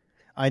know.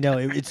 I know.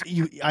 It's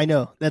you. I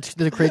know. That's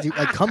the crazy.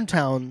 Like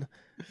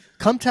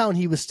Cumtown,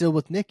 he was still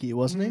with Nikki,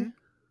 wasn't he?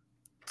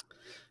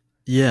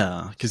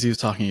 Yeah, because he was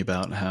talking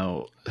about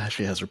how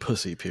she has her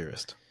pussy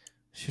pierced.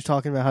 She was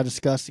talking about how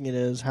disgusting it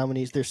is. How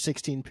many? There's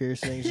 16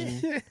 piercings.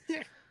 And,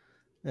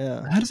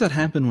 yeah. How does that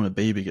happen when a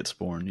baby gets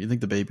born? You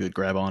think the baby would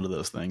grab onto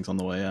those things on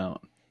the way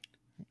out?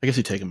 I guess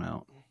you take them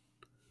out.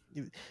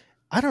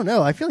 I don't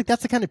know. I feel like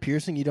that's the kind of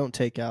piercing you don't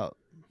take out.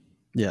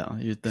 Yeah,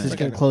 you'd think. It's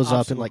going to close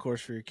up in like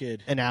course for your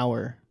kid. an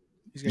hour.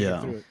 He's gonna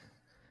get through it.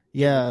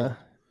 Yeah,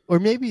 or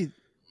maybe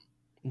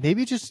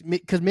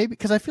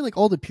because I feel like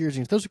all the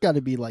piercings, those have got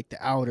to be like the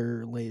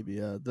outer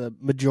labia, the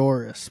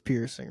majoris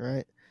piercing,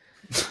 right?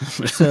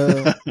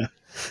 So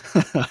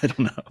I don't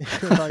know.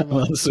 I'm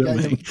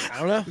assuming.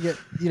 I don't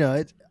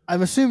know.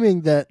 I'm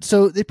assuming that.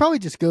 So it probably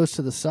just goes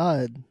to the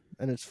side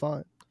and it's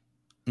fine.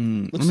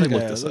 Looks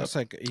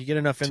like you get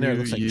enough in there. It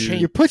looks like chain.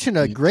 You're pushing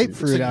a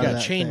grapefruit out of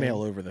that chainmail thing.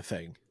 over the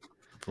thing.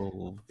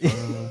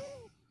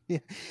 Yeah.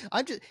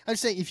 I'm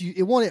saying if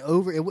you want it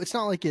over, it's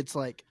not like it's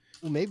like.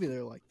 Well, maybe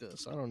they're like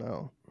this. I don't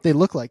know. They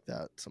look like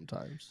that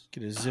sometimes.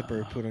 Get a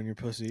zipper put on your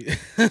pussy.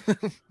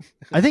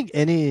 I think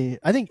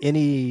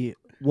any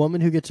woman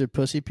who gets her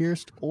pussy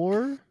pierced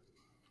or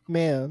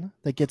man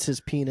that gets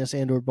his penis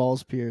and or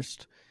balls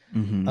pierced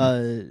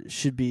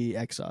should be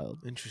exiled.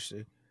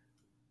 Interesting.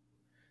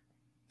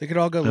 They could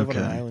all go live on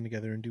an island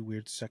together and do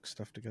weird sex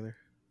stuff together.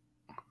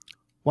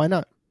 Why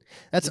not?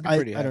 That's I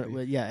happy.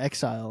 don't. Yeah,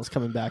 exile is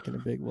coming back in a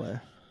big way.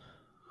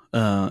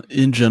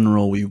 In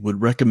general, we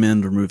would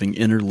recommend removing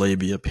inner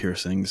labia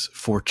piercings,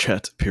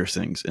 fourchette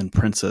piercings, and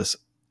Princess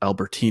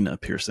Albertina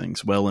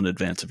piercings well in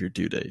advance of your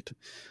due date.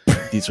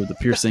 These are the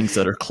piercings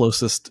that are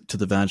closest to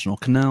the vaginal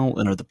canal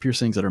and are the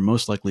piercings that are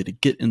most likely to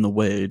get in the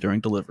way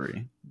during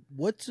delivery.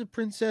 What's a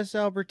Princess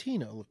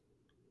Albertina?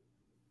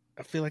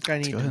 I feel like I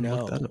need to know.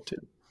 Look that up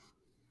too.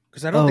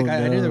 Because I don't think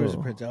I knew there was a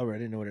Prince Albert. I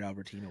didn't know what an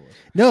Albertina was.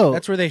 No,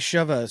 that's where they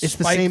shove a it's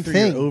spike the same through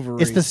thing. Your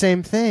ovaries. It's the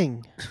same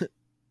thing.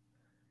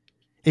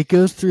 It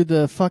goes through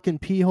the fucking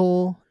pee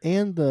hole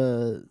and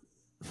the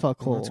fuck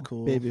hole,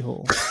 cool. baby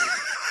hole.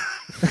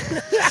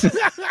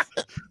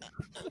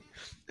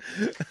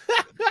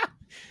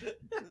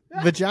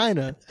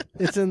 Vagina.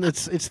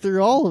 It's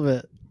through all of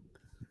it.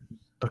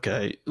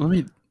 Okay, let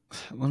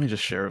me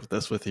just share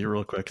this with you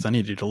real quick because I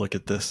need you to look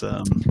at this.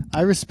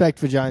 I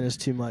respect vaginas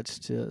too much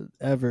to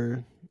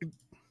ever,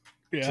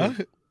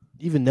 to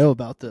even know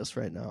about this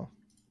right now.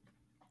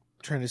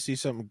 Trying to see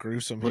something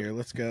gruesome here.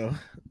 Let's go.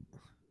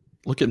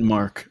 Look at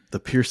Mark, the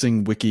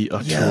piercing wiki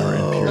auteur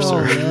and piercer.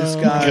 Oh, this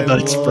guy look at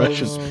that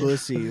expression.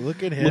 Pussy.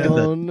 Look at him.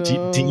 Look at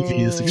that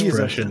devious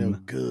expression. He's no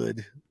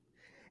good.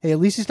 Hey, at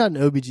least he's not an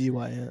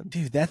OBGYN.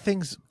 Dude, that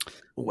thing's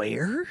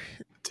where?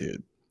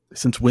 Dude,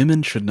 since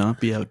women should not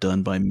be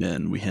outdone by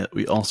men,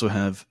 we also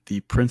have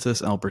the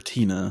Princess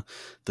Albertina,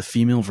 the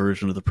female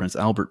version of the Prince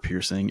Albert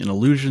piercing, an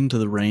allusion to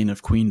the reign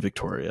of Queen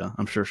Victoria.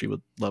 I'm sure she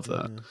would love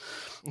that.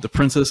 The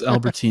Princess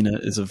Albertina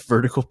is a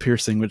vertical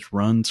piercing which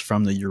runs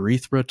from the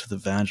urethra to the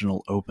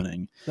vaginal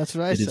opening. That's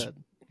what I said. Is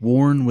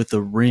worn with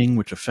a ring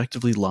which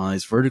effectively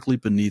lies vertically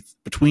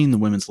between the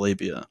women's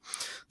labia.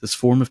 This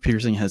form of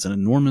piercing has an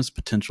enormous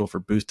potential for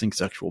boosting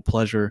sexual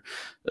pleasure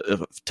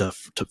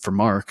for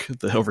Mark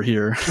over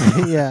here.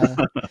 Yeah.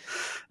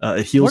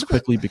 It heals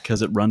quickly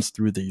because it runs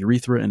through the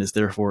urethra and is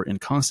therefore in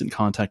constant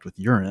contact with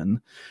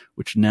urine,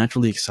 which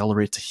naturally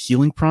accelerates the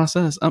healing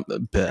process. All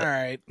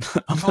right.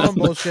 I'm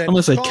going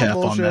to say cap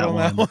on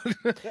that one.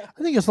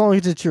 I think as long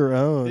as it's your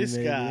own. This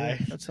maybe. guy.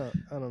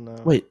 I don't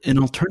know. Wait, an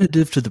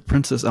alternative to the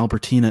Princess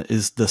Albertina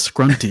is the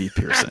scrunty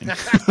piercing.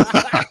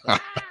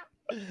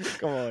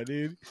 Come on,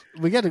 dude.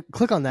 We got to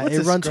click on that. What's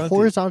it a runs scrunty?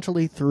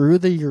 horizontally through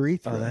the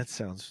urethra. Oh, that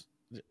sounds...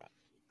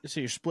 So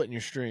you're splitting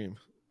your stream.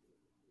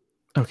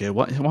 Okay,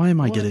 why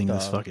am I What getting the-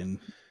 this fucking...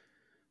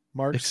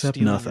 Mark's Except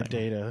stealing nothing.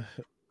 your data.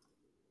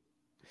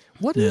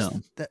 What is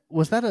that?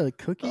 Was that a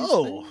cookies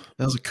thing?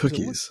 That was a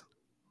cookies.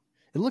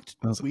 It looked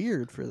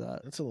weird for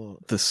that. That's a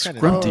little... The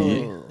kinda-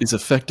 scrunty is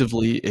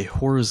effectively a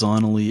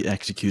horizontally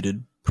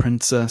executed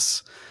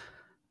Princess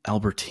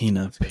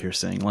Albertina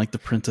piercing. Like the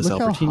Princess Look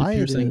how Albertina high it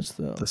piercing, is,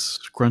 though. the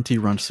scrunty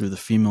runs through the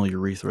female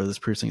urethra. This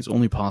piercing is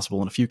only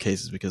possible in a few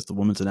cases because the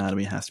woman's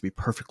anatomy has to be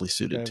perfectly You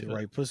suited have to the it.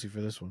 right pussy for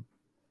this one.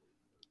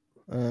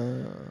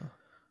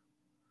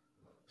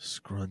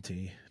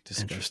 Scrunty.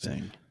 Disgusting.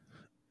 Interesting.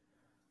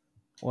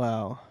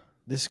 Wow.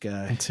 This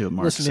guy. Let's see what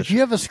Mark Listen, said. if you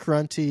have a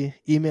scrunty,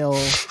 email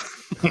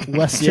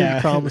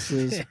Western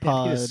Promises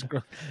Pod.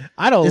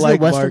 I don't Isn't it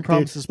like Western Mark, dude.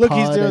 Promises Look,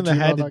 he's Pod doing at the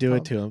had to do gmail.com?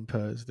 it to him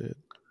pose, dude.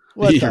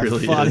 What He the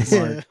really fuck, is.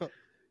 Mark?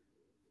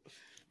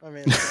 I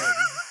mean,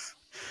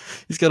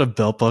 He's got a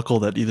belt buckle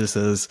that either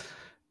says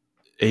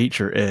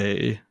H or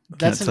A.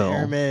 that's Can't an tell.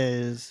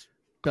 Hermes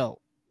belt.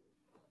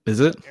 Is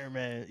it?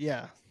 Hermes,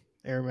 yeah.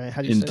 Hermes.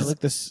 How do you And say does, it? Look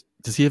this.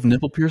 does he have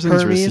nipple piercings or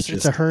is Hermes, he it's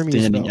just a Hermes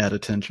standing belt. at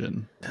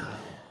attention?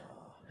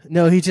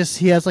 No, he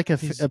has like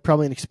a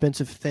probably an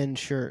expensive thin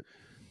shirt.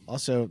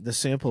 Also, the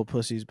sample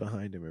pussies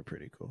behind him are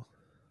pretty cool.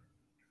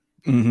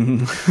 Mm-hmm.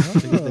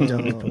 Look at the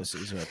dummy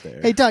pussies right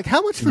there. Hey, Doc,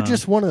 how much for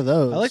just one of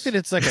those? I like that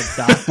it's like a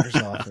doctor's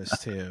office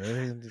too. I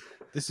mean,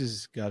 this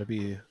has got to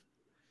be.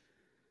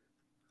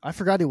 I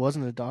forgot he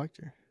wasn't a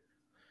doctor.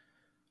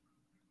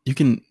 You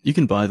can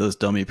buy those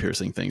dummy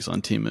piercing things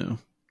on Temu.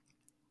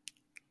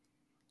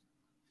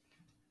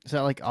 Is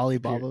that like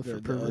Alibaba Here,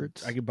 for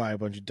perverts? I could buy a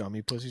bunch of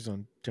dummy pussies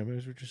on Temu.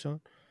 Is what you're saying?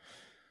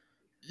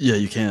 Yeah,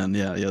 you can.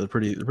 Yeah, they're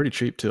pretty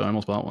cheap too. I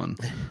almost bought one.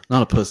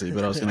 Not a pussy,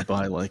 but I was gonna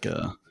buy like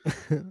a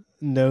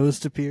nose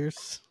to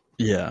pierce.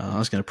 Yeah, I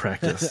was gonna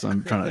practice.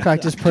 I'm trying to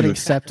practice putting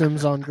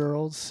septums on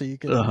girls so you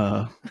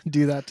can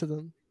do that to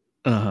them.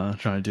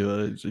 Trying to do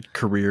a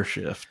career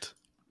shift.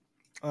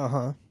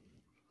 That'd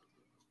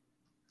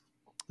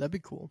be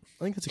cool.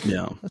 I think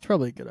that's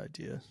probably a good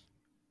idea.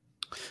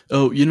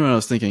 Oh, you know what I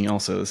was thinking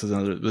also? This is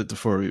another,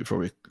 before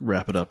we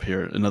wrap it up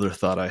here, another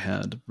thought I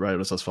had right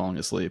as I was falling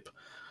asleep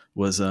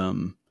was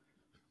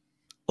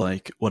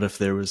like, what if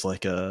there was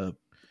like a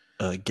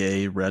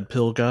gay red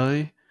pill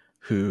guy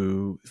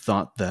who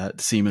thought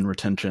that semen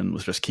retention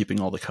was just keeping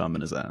all the cum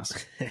in his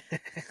ass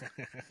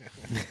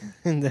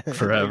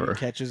forever. He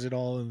catches it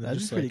all and then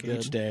just like good.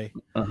 Each day.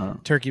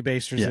 Turkey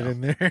basters it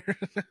in there.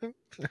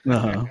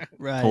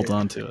 Right. Hold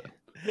on to it.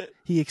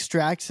 He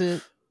extracts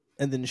it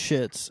and then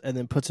shits and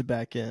then puts it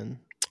back in.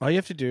 All you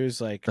have to do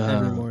is like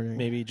every morning.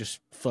 Maybe just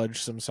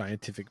fudge some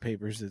scientific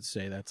papers that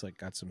say that's like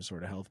got some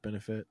sort of health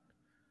benefit.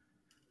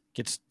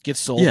 Get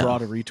Soul Bra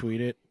to retweet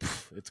it.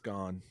 It's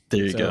gone.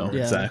 There you go.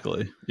 Yeah.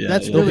 Exactly. Yeah,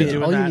 that's really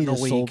all you need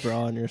is Soul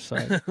Bra on your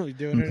site. We're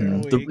doing it in a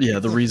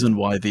week. The reason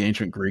why the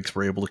ancient Greeks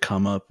were able to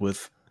come up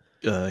with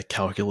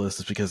calculus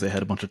is because they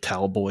had a bunch of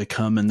towel boy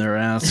cum in their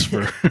ass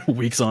for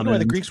weeks on end. Why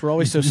the Greeks were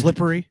always so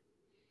slippery.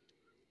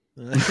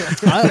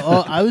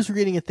 I was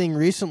reading a thing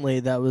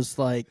recently that was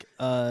like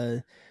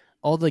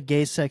all the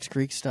gay sex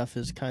Greek stuff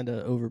is kind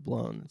of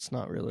overblown.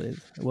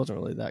 It wasn't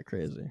really that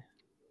crazy.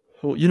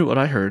 Well, you know what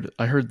I heard?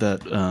 I heard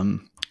that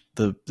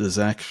the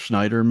Zack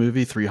Snyder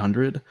movie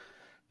 300,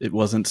 it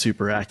wasn't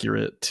super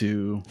accurate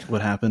to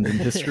what happened in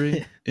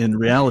history. In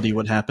reality,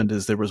 what happened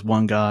is there was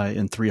one guy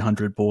and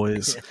 300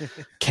 boys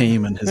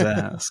came in his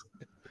ass.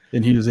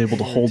 And he was able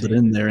to hold it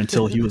in there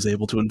until he was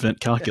able to invent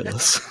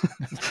calculus.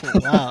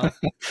 Wow.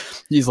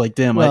 He's like,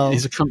 damn,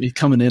 he's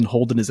coming in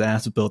holding his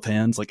ass with both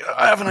hands. Like,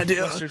 I have an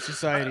idea. Western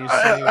society is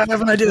I have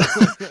an idea.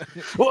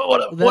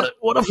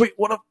 What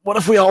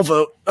if we all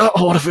vote?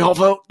 What if we all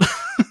vote?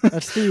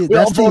 That's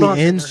the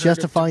ends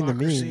justifying the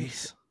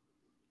means.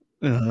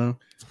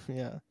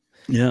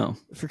 Yeah.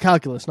 For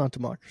calculus, not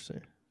democracy.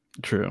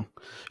 True.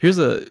 There's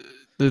a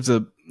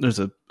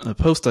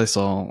post I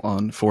saw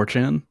on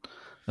 4chan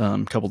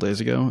a couple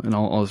days ago, and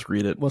I'll just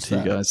read it to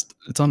you guys.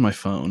 It's on my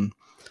phone,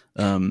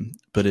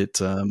 but it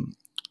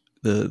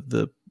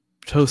the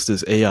post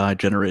is AI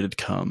generated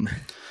cum,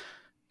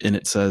 and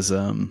it says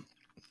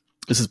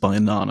this is by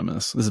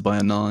anonymous. This is by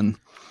Anon.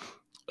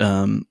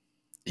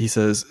 He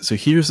says, so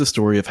here's the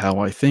story of how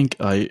I think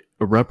I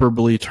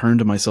irreparably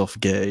turned myself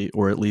gay,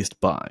 or at least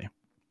bi.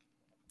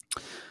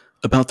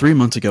 About 3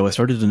 months ago, I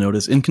started to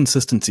notice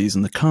inconsistencies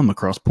in the cum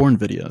across porn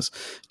videos.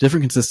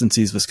 Different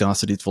consistencies,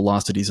 viscosities,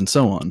 velocities, and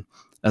so on.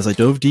 As I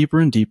dove deeper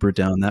and deeper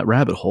down that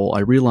rabbit hole, I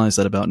realized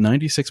that about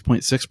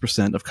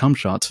 96.6% of cum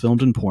shots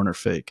filmed in porn are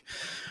fake.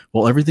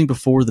 While everything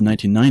before the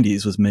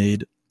 1990s was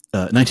made...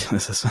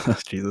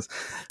 Jesus.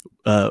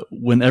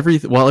 While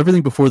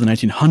everything before the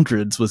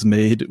 1900s was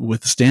made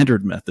with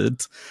standard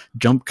methods,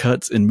 jump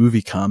cuts and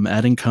movie cum,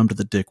 adding cum to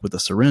the dick with a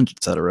syringe,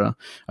 etc.,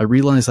 I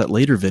realized that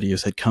later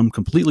videos had cum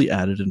completely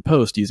added in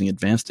post using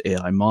advanced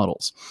AI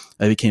models.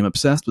 I became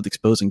obsessed with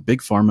exposing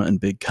big pharma and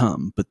big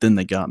cum, but then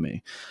they got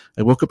me.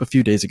 I woke up a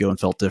few days ago and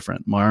felt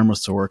different. My arm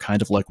was sore,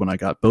 kind of like when I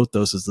got both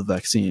doses of the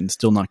vaccine,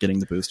 still not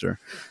getting the booster.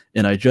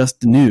 And I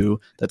just knew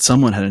that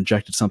someone had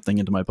injected something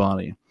into my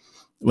body.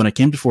 When I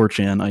came to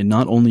 4chan, I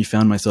not only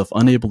found myself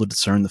unable to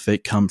discern the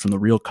fake cum from the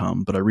real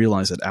cum, but I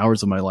realized that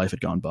hours of my life had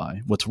gone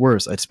by. What's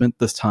worse, I'd spent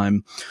this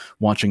time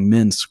watching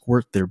men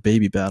squirt their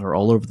baby batter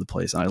all over the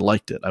place, and I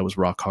liked it. I was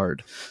rock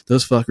hard.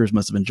 Those fuckers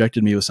must have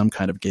injected me with some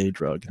kind of gay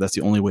drug. That's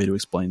the only way to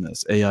explain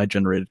this.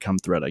 AI-generated cum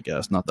thread, I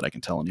guess. Not that I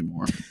can tell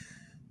anymore.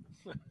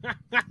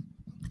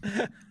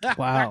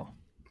 Wow.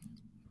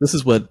 This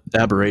is what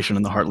aberration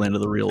in the heartland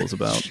of the real is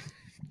about.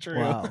 True.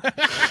 Wow.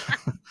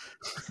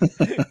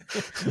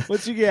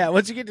 Once you get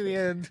to the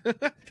end,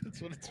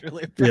 that's what it's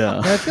really about. Yeah.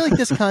 I feel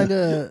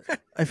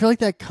like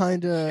that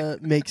kind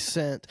of makes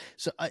sense.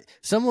 So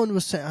someone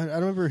was saying, I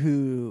don't remember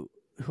who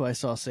I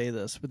saw say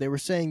this, but they were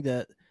saying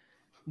that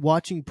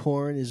watching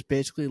porn is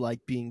basically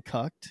like being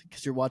cucked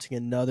because you're watching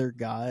another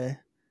guy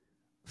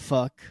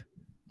fuck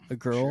a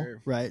girl,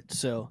 Sure. right?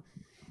 So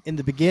in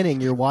the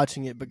beginning, you're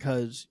watching it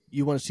because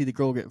you want to see the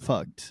girl get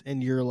fucked,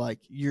 and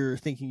you're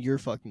thinking you're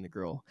fucking the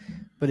girl.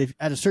 But if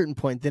at a certain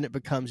point, then it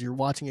becomes you're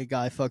watching a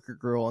guy fuck a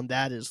girl, and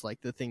that is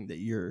like the thing that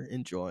you're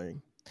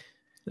enjoying.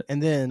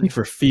 And then I think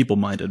for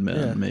feeble-minded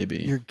men,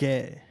 maybe you're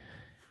gay.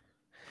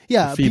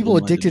 Yeah, people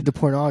addicted to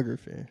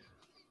pornography.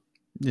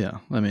 Yeah,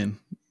 I mean,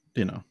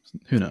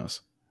 who knows?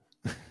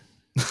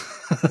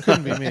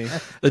 Couldn't be me.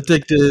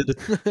 Addicted,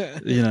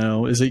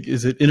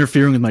 is it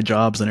interfering with my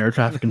job as an air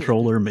traffic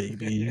controller?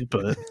 Maybe,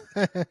 but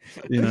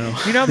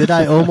did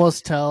I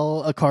almost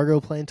tell a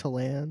cargo plane to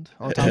land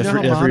on top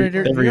every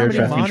air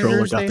traffic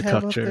controller got the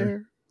cuck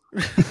chair.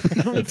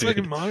 How many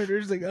fucking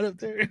monitors they got up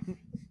there?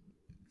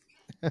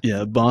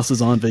 Yeah, boss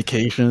is on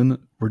vacation.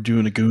 We're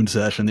doing a goon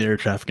sesh in the air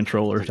traffic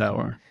controller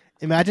tower.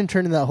 Imagine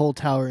turning that whole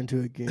tower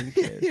into a goon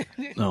cave.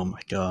 Oh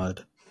my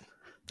god.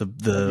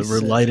 We're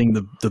lighting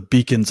the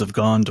beacons of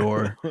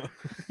Gondor.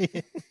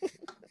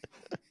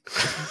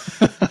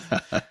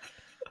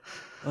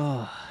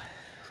 Oh,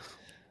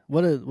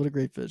 what a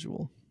great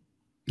visual.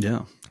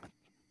 Yeah.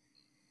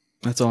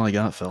 That's all I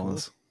got,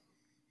 fellas.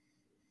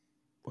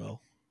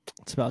 Well,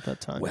 it's about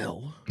that time.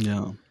 Well,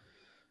 yeah. All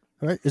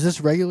right. Is this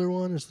regular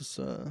one? Is this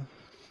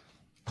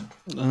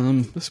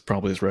This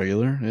probably is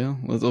regular. Yeah.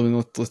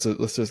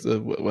 Let's just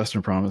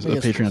Western Promise.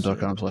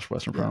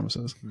 Patreon.com/Western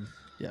Promises.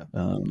 Yeah.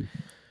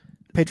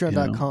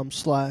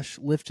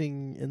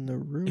 Patreon.com/lifting in the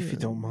room. If you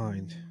don't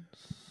mind.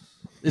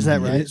 Is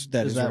that right? Is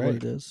that right. What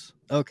it is?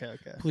 Okay.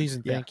 Please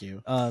and thank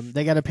you.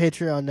 They got a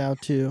Patreon now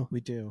too.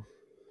 We do.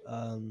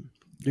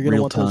 You're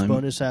gonna want those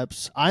bonus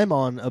apps. I'm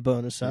on a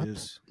bonus app.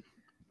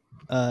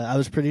 I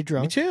was pretty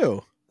drunk. Me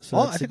too. So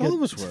I think all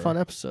of us were. It's a fun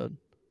episode.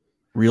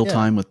 Real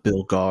time with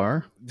Bill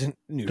Gar.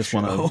 Just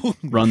want to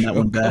run that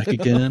one back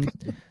again.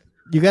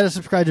 You got to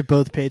subscribe to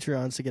both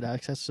Patreons to get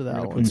access to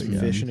that one. Put some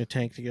fish in a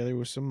tank together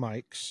with some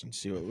mics and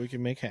see what we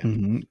can make happen.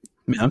 Mm-hmm. I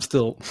mean,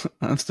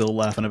 I'm still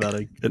laughing about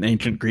an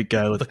ancient Greek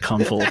guy with a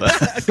cum full of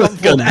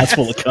an ass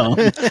full of cum.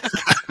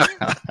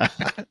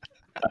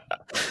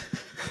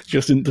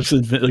 just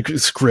like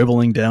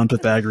scribbling down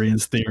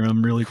Pythagorean's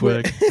theorem really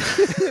quick.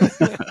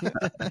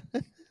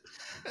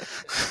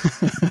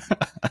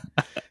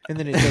 And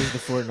then it does the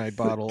Fortnite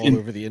bottle all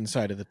over the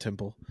inside of the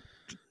temple.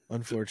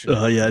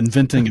 Unfortunately.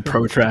 Inventing a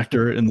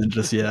protractor and then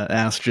just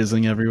ass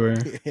jizzing everywhere.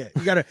 Yeah,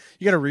 you gotta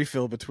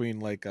refill between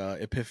like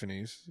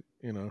epiphanies,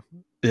 you know.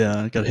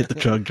 Yeah, gotta hit the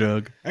jug.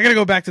 I gotta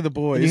go back to the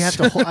boys. And you have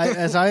to,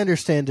 as I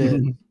understand it,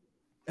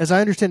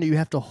 you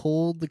have to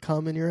hold the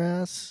cum in your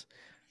ass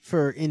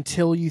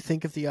until you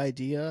think of the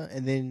idea,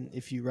 and then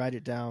if you write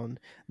it down,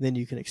 then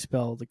you can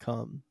expel the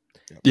cum.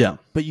 Yeah,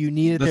 but you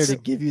need it there to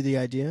give you the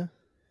idea.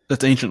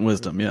 That's ancient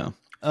wisdom. Yeah.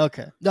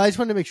 Okay. No, I just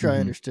wanted to make sure I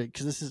understood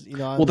because this is,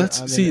 I'm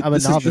a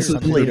novice.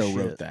 Plato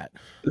wrote that.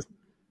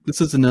 This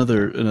is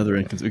another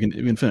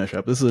inconsistency. We can finish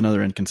up. This is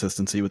another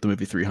inconsistency with the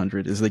movie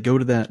 300. Is they go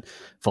to that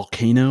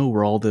volcano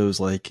where all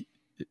those like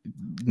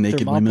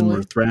naked women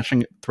were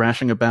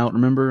thrashing about.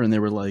 Remember, and they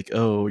were like,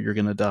 "Oh, you're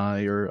gonna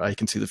die," or "I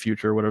can see the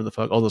future," or whatever the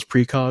fuck. All those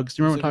precogs.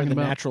 Do you remember what I'm talking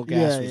about? Natural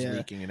gas was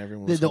leaking, and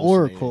everyone was the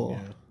Oracle.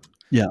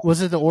 Yeah.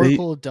 Was it the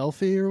Oracle of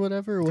Delphi or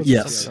whatever? Or was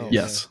yes.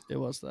 It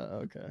was that.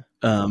 Okay.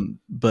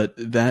 But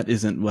that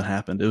isn't what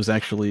happened. It was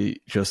actually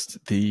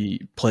just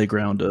the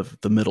playground of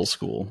the middle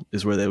school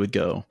is where they would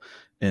go.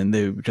 And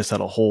they just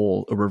had a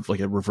hole,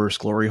 like a reverse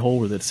glory hole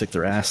where they'd stick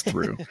their ass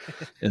through.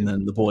 And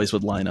then the boys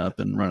would line up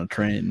and run a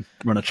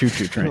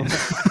choo-choo train.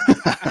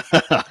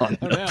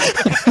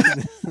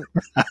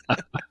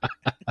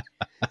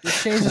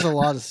 This changes a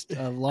lot of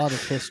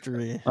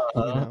history.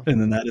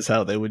 And then that is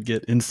how they would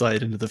get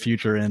insight into the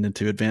future and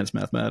into advanced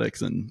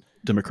mathematics and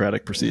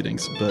democratic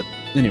proceedings. But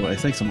anyway,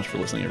 thanks so much for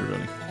listening,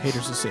 everybody.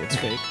 Haters will say it's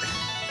fake.